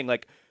I'm just saying,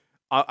 like,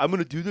 I'm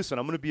going to do this, and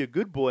I'm going to be a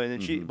good boy.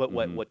 And then but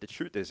what the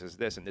truth is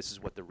this, and this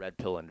is what the red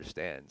pill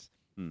understands.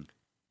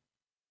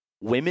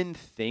 Women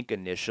think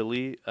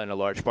initially, in a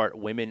large part,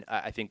 women,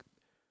 I think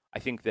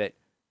that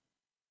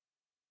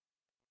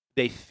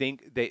they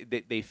think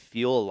they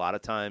feel a lot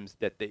of times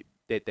that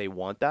they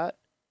want that,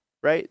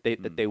 right?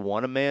 That they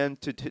want a man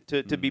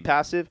to be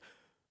passive,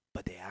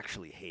 but they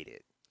actually hate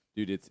it.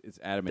 Dude, it's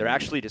adamant. They're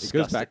actually disgusted.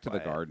 It goes back to the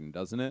garden,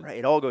 doesn't it? Right.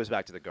 It all goes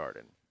back to the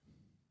garden.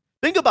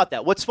 Think about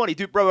that. What's funny,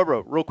 dude, bro,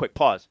 real quick,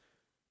 pause.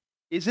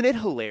 Isn't it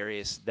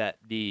hilarious that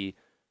the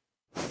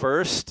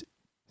first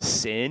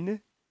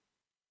sin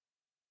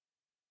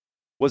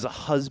was a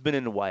husband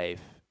and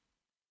wife,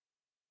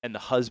 and the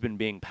husband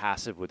being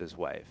passive with his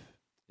wife?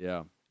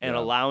 Yeah. And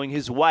allowing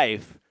his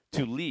wife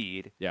to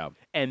lead. Yeah.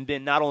 And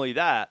then not only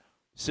that,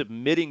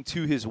 submitting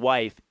to his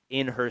wife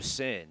in her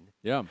sin.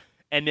 Yeah.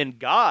 And then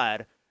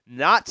God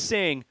not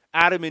saying,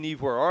 Adam and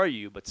Eve, where are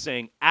you? But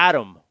saying,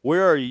 Adam,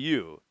 where are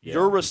you? Yeah.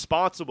 You're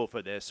responsible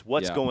for this.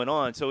 What's going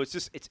on? So it's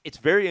just it's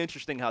very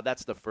interesting how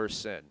that's the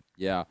first sin.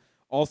 Yeah.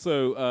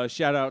 Also,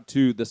 shout out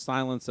to The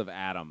Silence of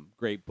Adam.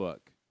 Great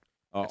book.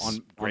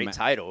 Great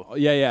title.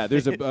 Yeah.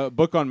 There's a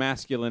book on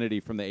masculinity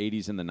from the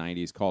 80s and the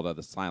 90s called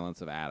The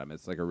Silence of Adam.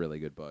 It's like a really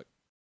good book.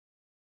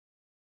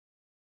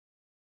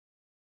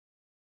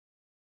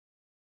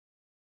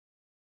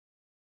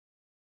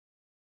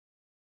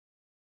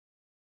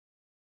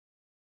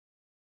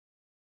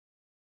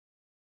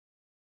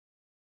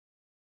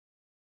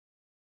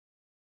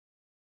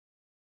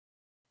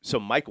 So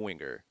Mike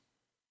Winger,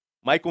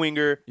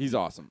 he's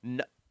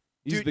awesome.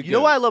 Dude, you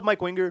know why I love Mike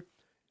Winger?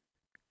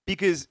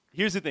 Because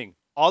here's the thing: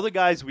 all the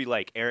guys we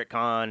like, Eric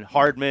Kahn,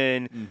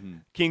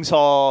 Hardman, Kings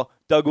Hall,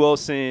 Doug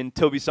Wilson,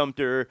 Toby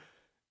Sumter,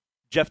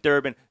 Jeff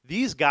Durbin.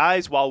 These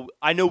guys, while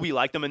I know we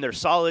like them and they're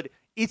solid,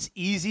 it's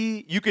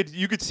easy. You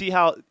could see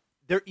how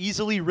they're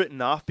easily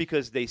written off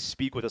because they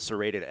speak with a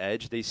serrated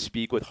edge. They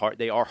speak with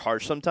they are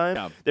harsh sometimes.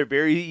 Yeah. They're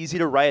very easy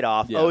to write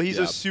off. Yeah, he's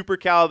a super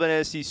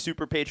Calvinist. He's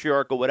super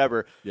patriarchal.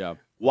 Whatever. Yeah.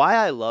 Why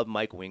I love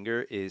Mike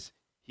Winger is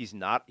he's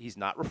not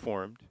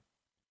reformed.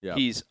 Yeah.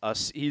 He's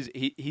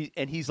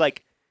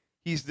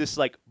this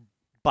like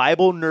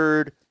Bible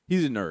nerd.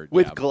 He's a nerd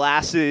with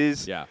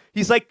glasses. Yeah.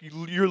 He's like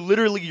you're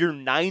literally your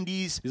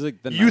 90s. He's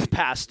like the youth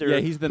pastor. Yeah,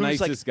 he's the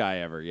nicest guy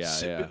ever.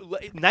 Yeah.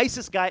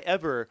 Nicest guy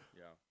ever.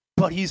 Yeah.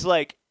 But he's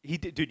like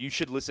dude, you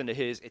should listen to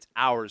his. It's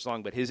hours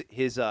long, but his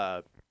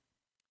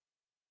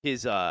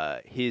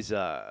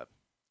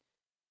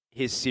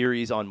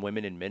series on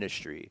women in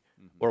ministry.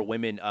 or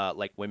women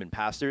like women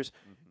pastors.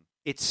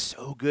 It's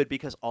so good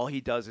because all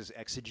he does is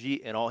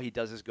exegete and all he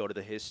does is go to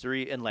the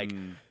history and like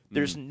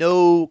there's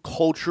no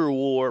culture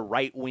war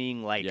right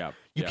wing like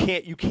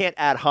you can't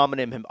ad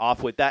hominem him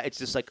off with that. It's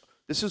just like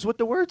this is what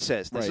the word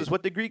says. This is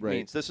what the Greek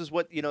means. This is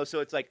what so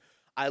it's like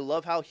I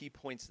love how he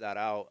points that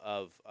out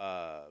of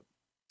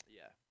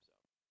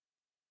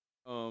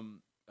oh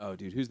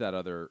dude, who's that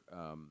other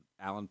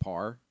Alan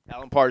Parr?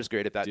 Alan Parr is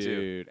great at that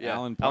too. Yeah.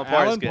 Alan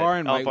Parr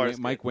and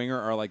Mike Winger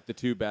are like the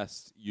two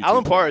best YouTube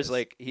Alan Parr guys. is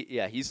like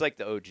he's like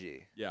the OG.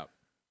 Yeah. Do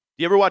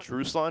you ever watch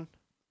Ruslan?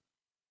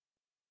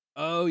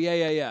 Oh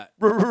yeah.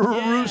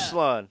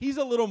 Ruslan. He's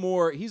a little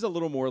more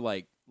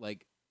like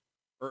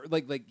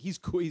he's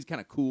cool. He's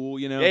kind of cool,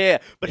 you know. Yeah.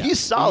 But he's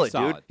solid,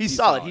 dude. He's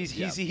solid.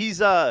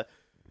 He's I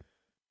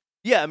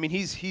mean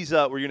he's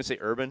we're gonna say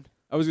urban.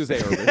 I was gonna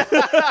say urban.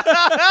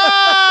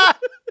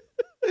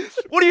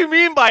 What do you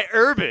mean by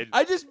urban?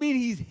 I just mean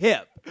he's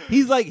hip.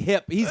 He's like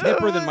hip. He's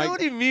hipper than Mike. What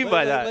do you mean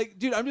by that? Like,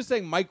 dude, I'm just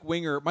saying Mike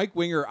Winger. Mike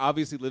Winger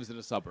obviously lives in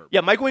a suburb.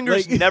 Yeah, Mike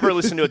Winger's never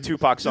listened to a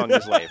Tupac song in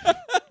his life.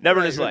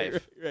 Never in his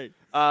life. Right.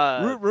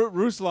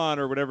 Ruslan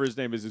or whatever his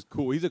name is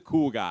cool. He's a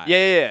cool guy.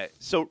 Yeah.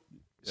 So,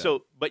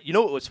 but you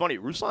know what's funny?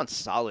 Ruslan's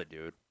solid,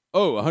 dude.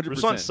 Oh, 100%.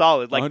 Ruslan's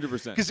solid. Like,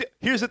 100%. Because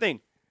here's the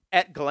thing.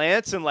 At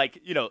glance and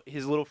like,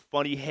 his little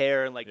funny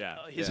hair and like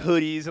his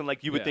hoodies and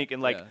like you would think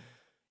and like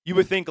you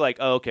would think like,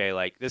 oh, okay,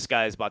 like this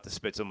guy's about to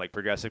spit some like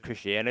progressive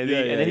Christianity,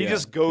 and then he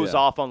just goes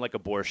off on like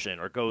abortion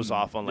or goes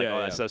off on like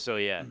all that stuff. So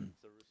yeah.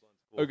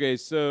 Cool. Okay,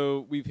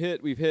 so we've hit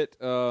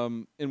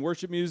in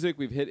worship music,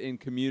 we've hit in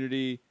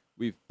community,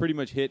 we've pretty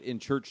much hit in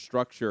church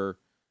structure.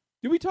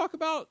 Did we talk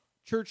about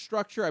church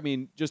structure? I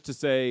mean, just to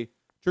say,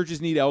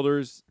 churches need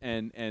elders,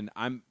 and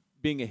I'm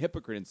being a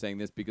hypocrite in saying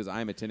this because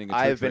I'm attending a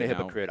church I have been right a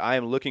hypocrite. I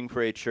am looking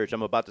for a church.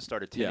 I'm about to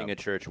start attending a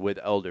church with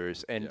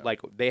elders, and like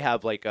they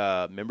have like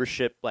a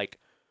membership like.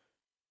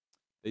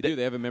 They do.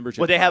 They have a membership.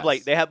 Well, they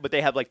class.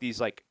 have like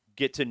these like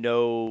get to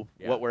know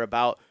what we're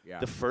about. Yeah.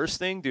 The first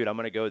thing, dude, I'm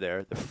gonna go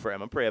there. I'm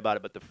gonna pray about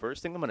it. But the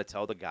first thing I'm gonna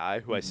tell the guy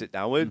who I sit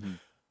down with,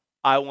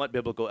 I want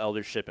biblical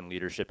eldership and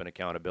leadership and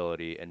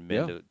accountability and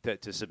men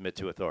to submit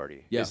to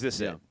authority. Yeah. Is this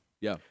it?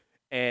 Yeah.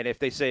 And if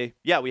they say,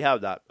 yeah, we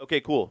have that.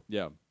 Okay, cool.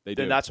 Yeah, they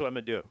do. Then that's what I'm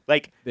gonna do.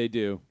 Like they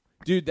do.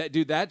 Dude,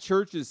 that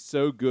church is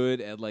so good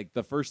at like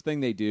the first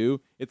thing they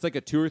do. It's like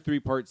a 2 or 3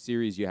 part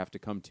series you have to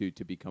come to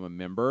become a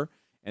member,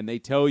 and they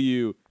tell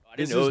you. I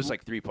didn't know it was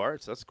like 3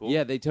 parts. That's cool.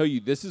 Yeah, they tell you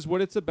this is what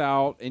it's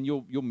about, and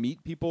you'll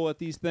meet people at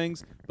these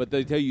things, but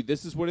they tell you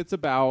this is what it's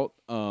about.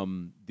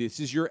 This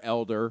is your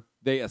elder.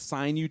 They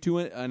assign you to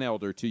an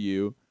elder to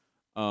you,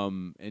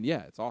 and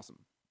yeah, it's awesome.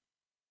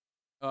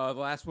 The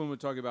last one we're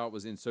talking about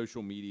was in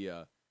social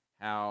media,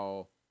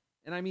 how,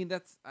 and I mean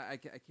that's I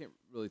can't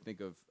really think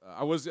of.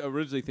 I was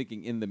originally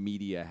thinking in the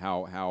media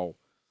how,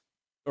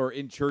 or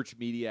in church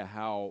media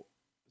how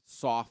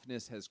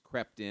softness has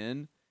crept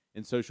in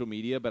social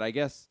media, but I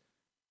guess.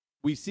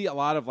 We see a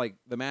lot of like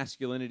the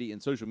masculinity in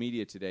social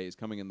media today is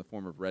coming in the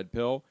form of red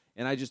pill,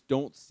 and I just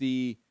don't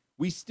see.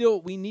 We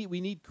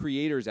need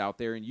creators out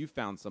there, and you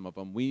found some of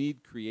them. We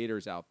need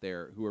creators out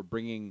there who are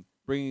bringing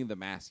the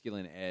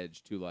masculine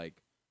edge to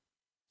like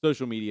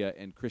social media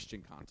and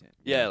Christian content.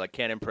 Yeah, like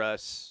Canon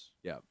Press.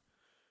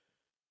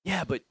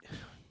 Yeah, but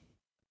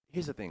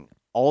here's the thing: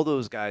 all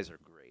those guys are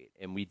great,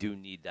 and we do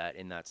need that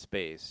in that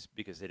space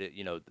because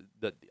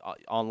the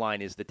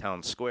online is the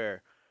town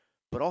square,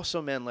 but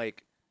also, man,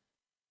 like.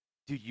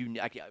 Dude,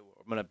 I'm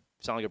gonna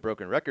sound like a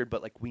broken record,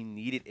 but like we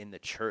need it in the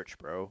church,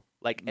 bro.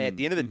 Like at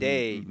the end of the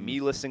day,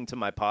 me listening to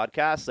my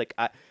podcast,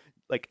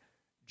 like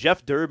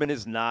Jeff Durbin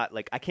is not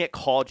like I can't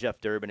call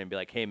Jeff Durbin and be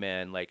like, hey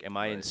man, like am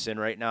I in sin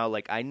right now?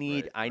 Like I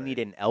need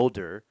an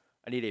elder.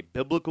 I need a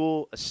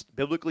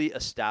biblically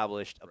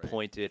established,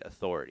 appointed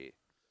authority.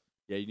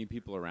 Yeah, you need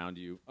people around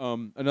you.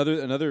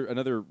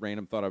 Another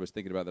random thought I was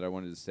thinking about that I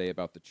wanted to say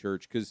about the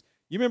church, because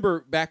you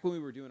remember back when we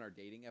were doing our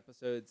dating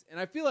episodes, and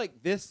I feel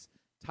like this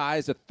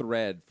ties a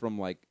thread from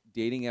like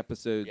dating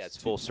episodes it's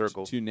full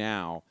circle to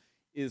now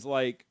is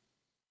like,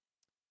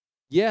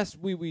 yes,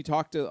 we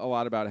talked a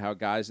lot about how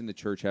guys in the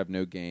church have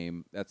no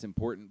game. That's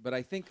important, but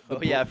I think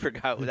I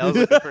forgot that was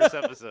like the first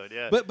episode.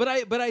 Yeah, but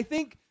I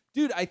think,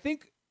 dude,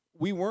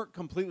 we weren't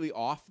completely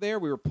off there.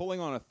 We were pulling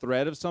on a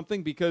thread of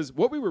something, because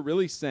what we were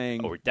really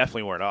saying. Oh, we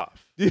definitely weren't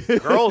off.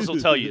 Girls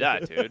will tell you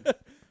that, dude.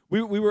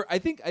 We were. I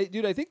think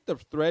the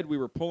thread we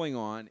were pulling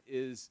on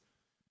is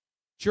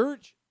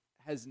church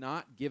has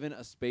not given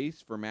a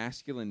space for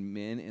masculine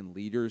men and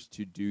leaders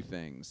to do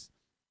things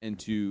and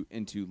to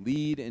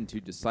lead and to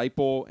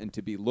disciple and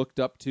to be looked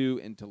up to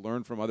and to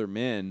learn from other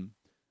men.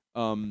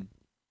 And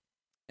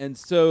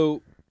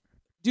so,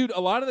 dude,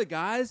 a lot of the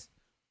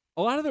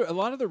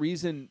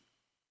reason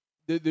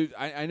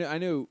I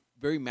know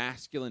very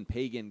masculine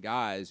pagan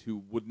guys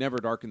who would never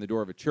darken the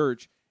door of a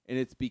church, and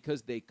it's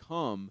because they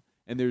come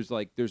and there's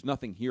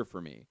nothing here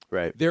for me.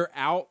 Right. They're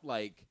out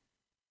like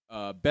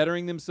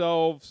bettering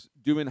themselves,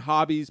 doing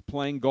hobbies,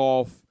 playing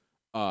golf,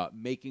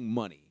 making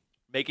money.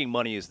 Making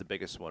money is the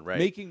biggest one, right?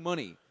 Making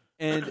money.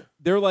 And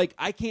they're like,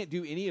 I can't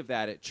do any of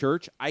that at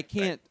church. I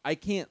can't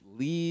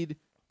lead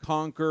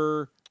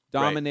conquer,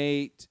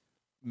 dominate,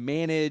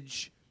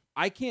 manage.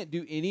 I can't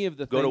do any of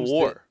the things. Go to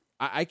war.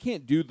 I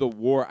can't do the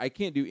war. I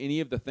can't do any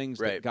of the things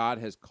that God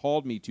has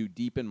called me to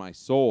deep in my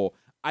soul.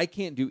 I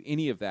can't do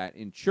any of that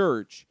in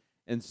church,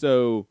 and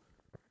so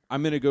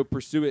I'm going to go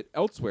pursue it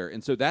elsewhere.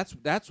 And so that's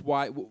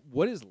why.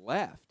 What is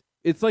left?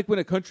 It's like when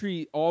a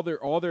country, all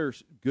their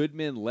good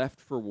men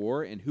left for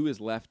war, and who is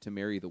left to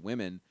marry the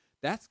women.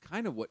 That's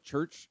kind of what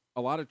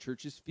a lot of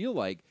churches feel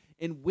like,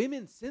 and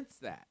women sense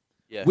that.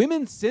 Yeah.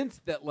 Women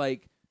sense that,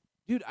 like,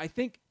 dude, I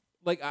think,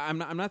 like, I'm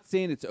not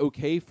saying it's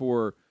okay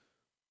for.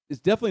 It's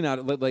definitely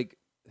not like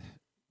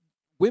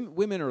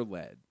women are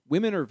led.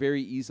 Women are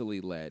very easily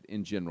led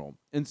in general.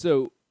 And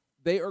so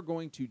they are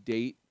going to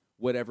date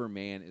whatever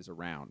man is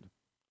around.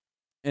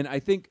 And I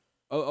think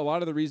a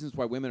lot of the reasons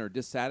why women are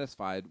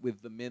dissatisfied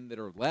with the men that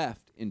are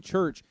left in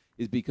church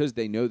is because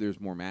they know there's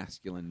more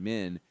masculine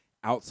men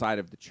outside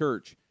of the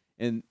church.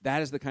 And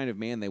that is the kind of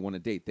man they want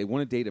to date. They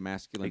want to date a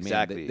masculine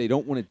man. They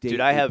don't want to date.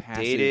 Dude, I have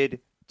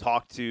dated,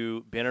 talked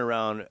to, been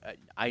around.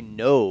 I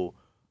know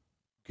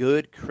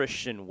good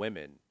Christian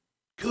women.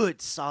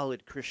 Good,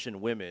 solid Christian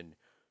women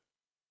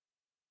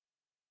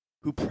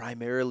who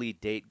primarily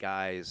date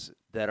guys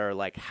that are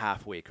like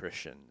halfway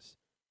Christians,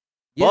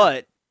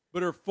 but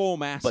are full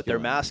masculine. But they're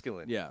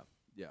masculine. Yeah.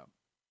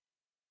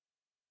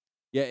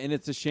 And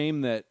it's a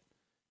shame that,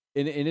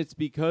 and it's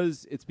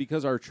because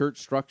our church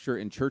structure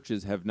and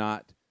churches have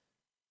not.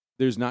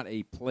 There's not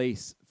a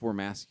place for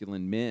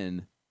masculine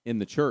men in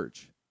the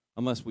church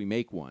unless we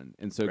make one,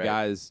 and so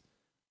guys,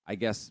 I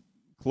guess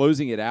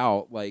closing it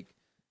out like.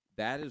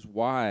 That is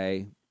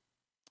why.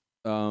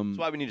 That's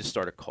why we need to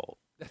start a cult.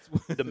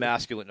 The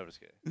masculine. No, just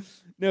kidding.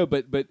 No,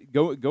 but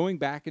going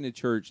back into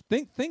church.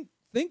 Think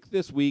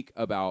this week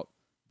about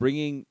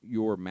bringing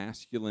your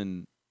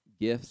masculine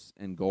gifts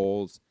and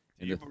goals.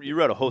 You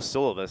wrote a whole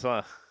syllabus,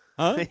 huh?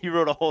 You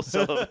wrote a whole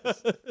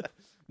syllabus.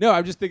 No,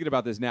 I'm just thinking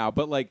about this now.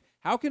 But like,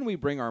 how can we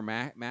bring our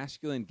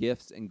masculine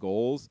gifts and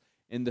goals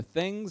and the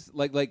things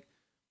like,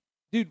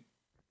 dude?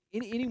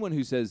 Anyone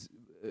who says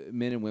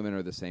men and women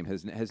are the same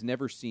has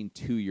never seen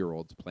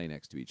 2-year-olds play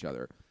next to each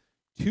other.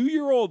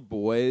 2-year-old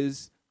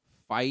boys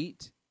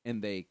fight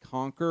and they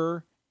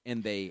conquer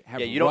and they have.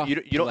 You don't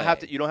have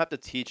to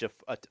teach a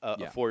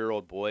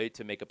 4-year-old boy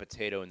to make a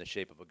potato in the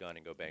shape of a gun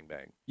and go bang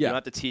bang. You don't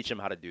have to teach him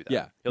how to do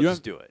that. He'll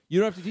just do it. You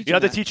don't have to teach. You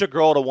don't have to teach a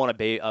girl to want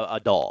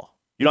a doll.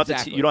 You don't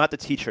have to. You don't have to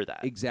teach her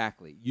that.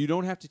 Exactly. You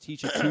don't have to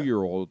teach a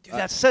 2-year-old. Dude,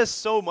 that says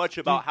so much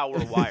about how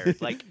we're wired.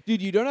 Like,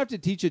 dude, you don't have to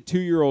teach a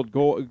 2-year-old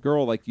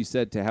girl, like you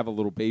said, to have a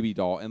little baby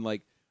doll. And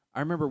like, I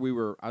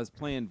remember I was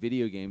playing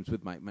video games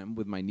with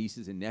my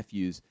nieces and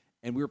nephews,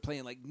 and we were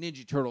playing like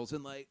Ninja Turtles,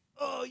 and like,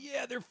 oh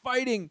yeah, they're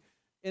fighting,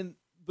 and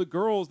the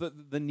girls,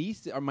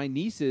 my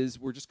nieces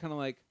were just kind of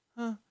like,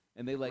 huh,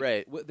 and they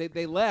like,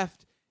 they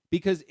left.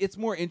 Because it's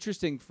more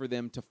interesting for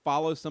them to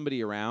follow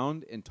somebody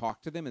around and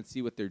talk to them and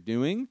see what they're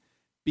doing.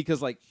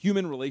 Because like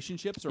human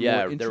relationships are more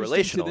interesting they're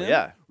relational. to them.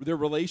 Yeah, they're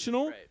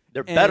relational. Right.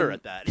 They're better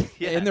at that.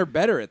 And they're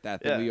better at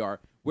that than we are.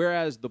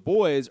 Whereas the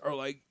boys are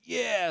like,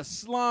 yeah,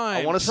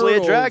 slime. I want to slay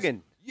a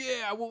dragon.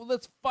 Yeah, well,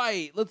 let's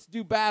fight. Let's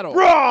do battle.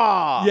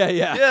 Raw.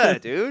 Yeah,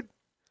 dude.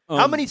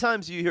 How many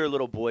times do you hear a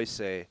little boy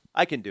say,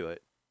 "I can do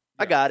it.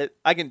 I got it.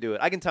 I can do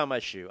it. I can tie my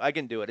shoe. I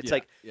can do it." It's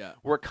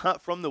we're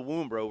from the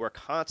womb, bro. We're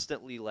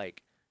constantly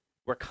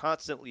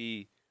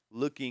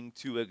looking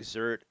to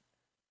exert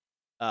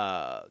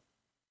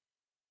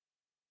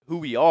who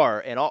we are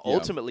and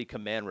ultimately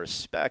command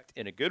respect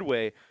in a good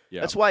way.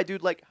 That's why,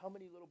 dude, like, how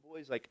many little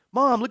boys like,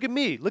 "Mom, look at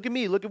me, look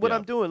at what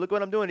I'm doing, look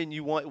what I'm doing,"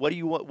 and what do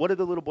you want? What did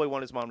the little boy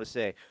want his mom to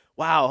say?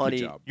 "Wow,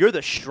 honey, you're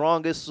the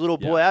strongest little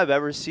boy I've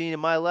ever seen in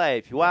my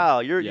life. Wow,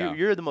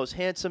 you're the most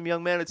handsome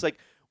young man." It's like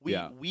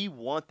we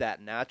want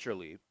that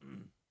naturally.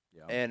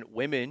 And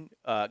women,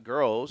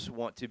 girls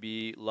want to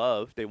be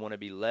loved. They want to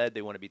be led.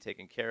 They want to be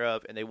taken care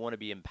of, and they want to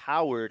be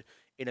empowered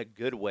in a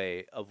good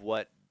way of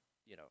what,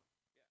 you know.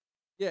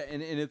 Yeah,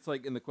 and it's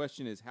like, and the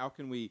question is, how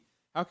can we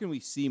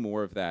see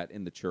more of that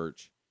in the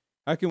church?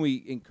 How can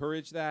we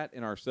encourage that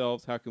in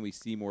ourselves? How can we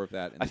see more of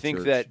that in the church? I think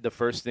that the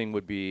first thing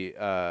would be,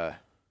 I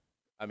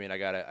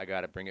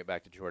gotta bring it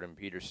back to Jordan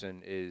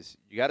Peterson. Is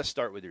you got to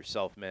start with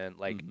yourself, man.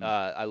 Like,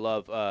 I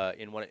love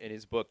in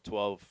his book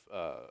 12,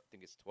 I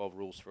think it's 12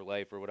 Rules for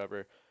Life or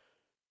whatever.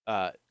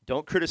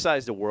 Don't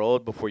criticize the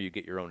world before you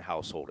get your own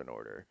household in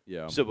order.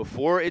 Yeah. So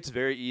before, it's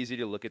very easy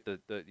to look at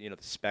the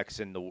specs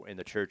in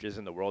the churches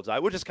and the world's eye,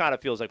 which just kind of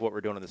feels like what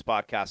we're doing on this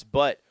podcast.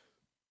 But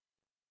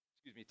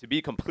to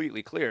be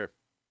completely clear,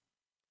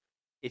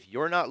 if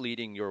you're not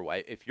leading your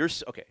wife, if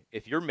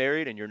you're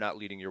married and you're not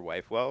leading your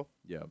wife well,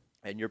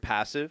 and you're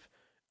passive,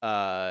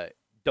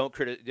 don't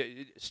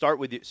start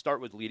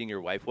with leading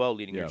your wife well,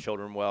 leading your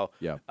children well,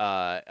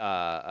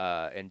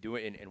 and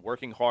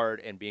working hard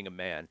and being a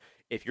man.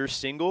 If you're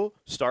single,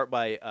 start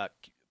by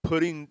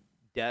putting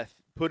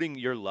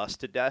your lust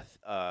to death,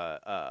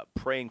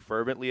 praying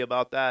fervently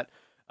about that,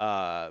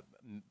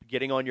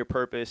 getting on your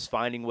purpose,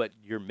 finding what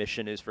your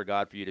mission is for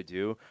God for you to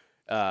do.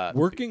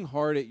 working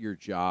hard at your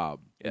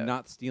job and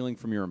not stealing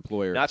from your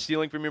employer. Not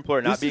stealing from your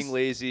employer, not being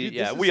lazy.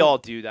 Dude, we all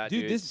do that,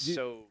 dude.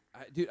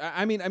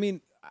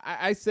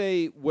 I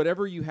say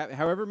whatever you have,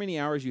 however many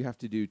hours you have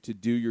to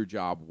do your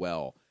job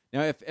well.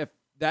 Now, if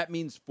that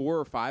means 4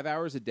 or 5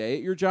 hours a day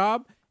at your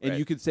job, and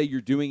you could say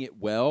you're doing it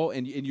well,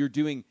 and you're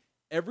doing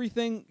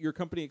everything your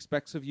company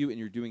expects of you, and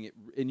you're doing it,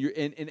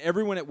 and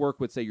everyone at work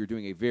would say you're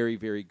doing a very,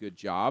 very good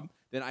job,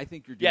 then I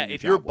think you're doing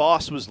if your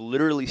boss was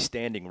literally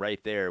standing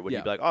right there, would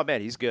he be like, oh,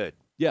 man, he's good?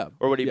 Yeah.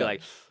 Or would he be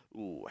like,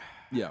 ooh,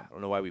 I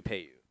don't know why we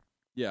pay you?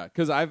 Yeah,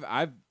 because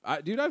I've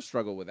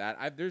struggled with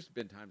that. There's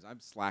been times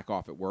I've slack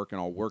off at work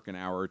and I'll work an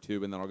hour or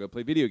two and then I'll go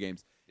play video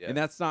games, and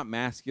that's not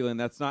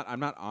masculine. I'm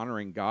not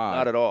honoring God.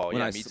 Not at all.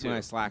 When I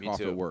slack off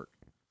at work.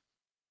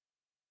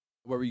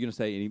 What were you going to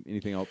say?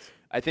 Anything else?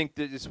 I think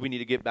that we need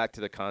to get back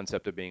to the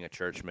concept of being a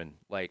churchman.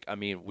 Like, I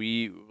mean,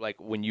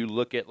 when you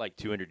look at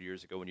 200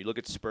 years ago, when you look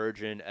at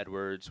Spurgeon,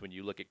 Edwards, when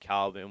you look at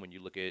Calvin, when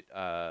you look at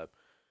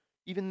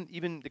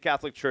even the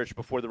Catholic Church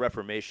before the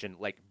Reformation,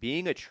 like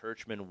being a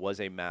churchman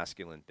was a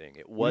masculine thing.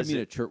 It was. What do you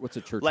mean what's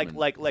a churchman?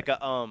 Like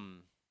a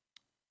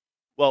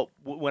Well,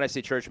 when I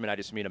say churchman, I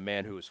just mean a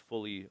man who is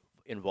fully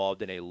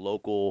involved in a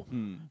local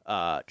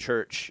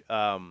church.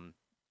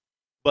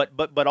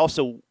 But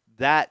also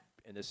that,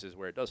 and this is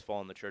where it does fall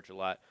in the church a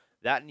lot.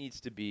 That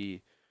needs to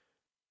be.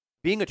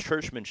 Being a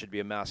churchman should be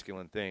a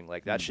masculine thing.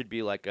 Like that should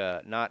be like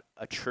not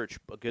a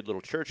good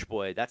little church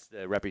boy. That's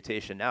the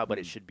reputation now. But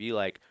it should be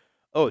like,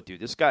 oh, dude,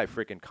 this guy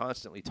freaking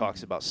constantly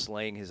talks about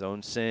slaying his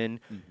own sin,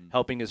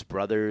 helping his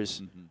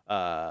brothers,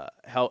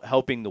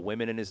 helping the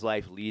women in his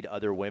life lead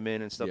other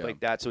women and stuff like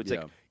that. So it's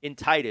like in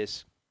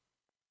Titus,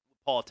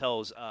 Paul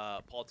tells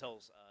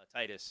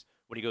Titus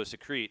when he goes to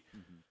Crete.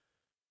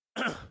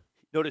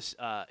 Notice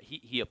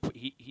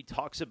he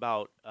talks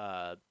about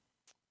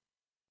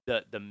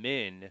the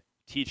men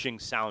teaching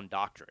sound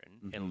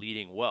doctrine and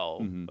leading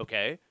well.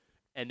 Okay,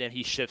 and then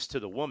he shifts to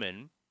the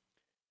woman.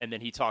 And then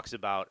he talks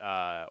about,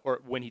 or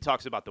when he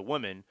talks about the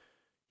women,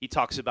 he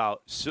talks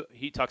about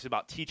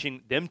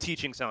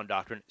teaching sound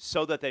doctrine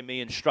so that they may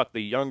instruct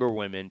the younger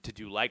women to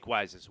do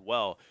likewise as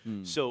well.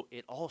 So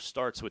it all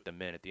starts with the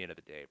men at the end of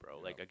the day, bro.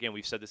 Like again,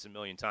 we've said this a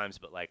million times,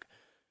 but like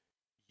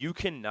you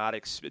cannot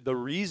the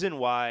reason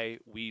why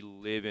we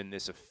live in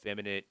this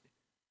effeminate,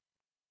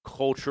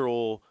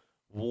 cultural,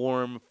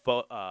 warm,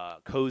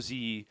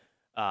 cozy.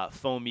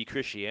 Foamy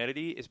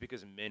Christianity is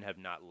because men have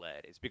not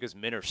led. It's because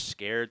men are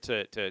scared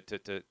to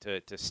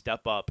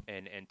step up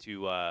and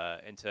to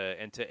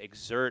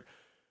exert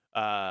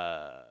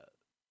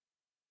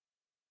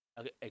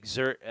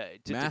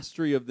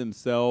mastery of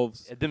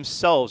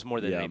themselves more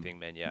than anything.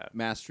 Men,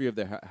 mastery of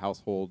their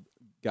household,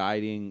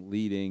 guiding,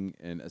 leading,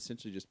 and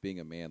essentially just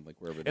being a man, like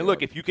wherever. And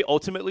look, if you can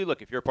ultimately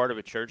if you're part of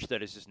a church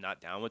that is just not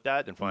down with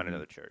that, then find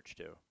another church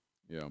too.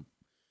 Yeah.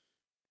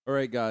 All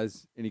right,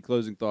 guys. Any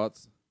closing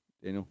thoughts,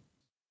 Daniel?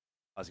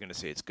 I was going to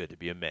say it's good to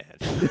be a man.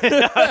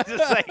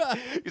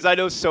 Because I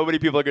know so many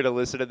people are going to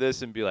listen to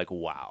this and be like,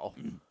 wow.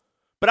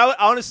 But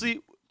honestly,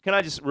 can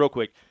I just real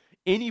quick,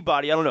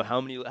 anybody, I don't know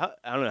how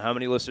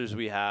many listeners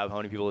we have, how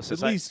many people listen.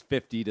 At least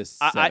 50 to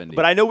 70.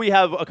 But I know we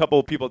have a couple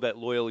of people that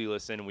loyally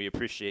listen and we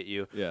appreciate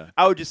you. Yeah.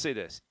 I would just say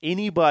this.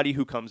 Anybody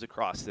who comes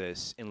across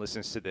this and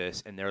listens to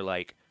this and they're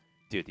like,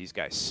 dude, these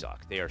guys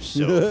suck. They are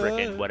so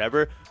freaking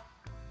whatever.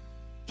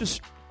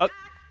 Just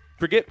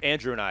forget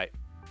Andrew and I.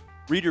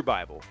 Read your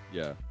Bible.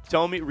 Yeah.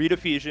 Tell me, read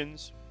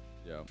Ephesians.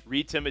 Yeah.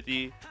 Read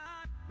Timothy.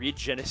 Read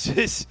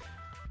Genesis.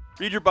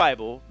 Read your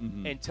Bible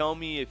and tell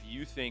me if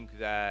you think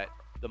that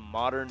the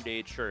modern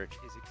day church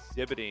is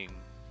exhibiting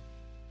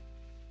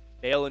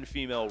male and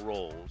female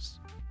roles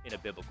in a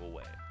biblical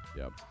way.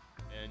 Yep.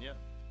 And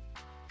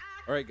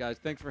All right, guys.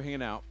 Thanks for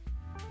hanging out.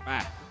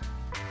 Bye.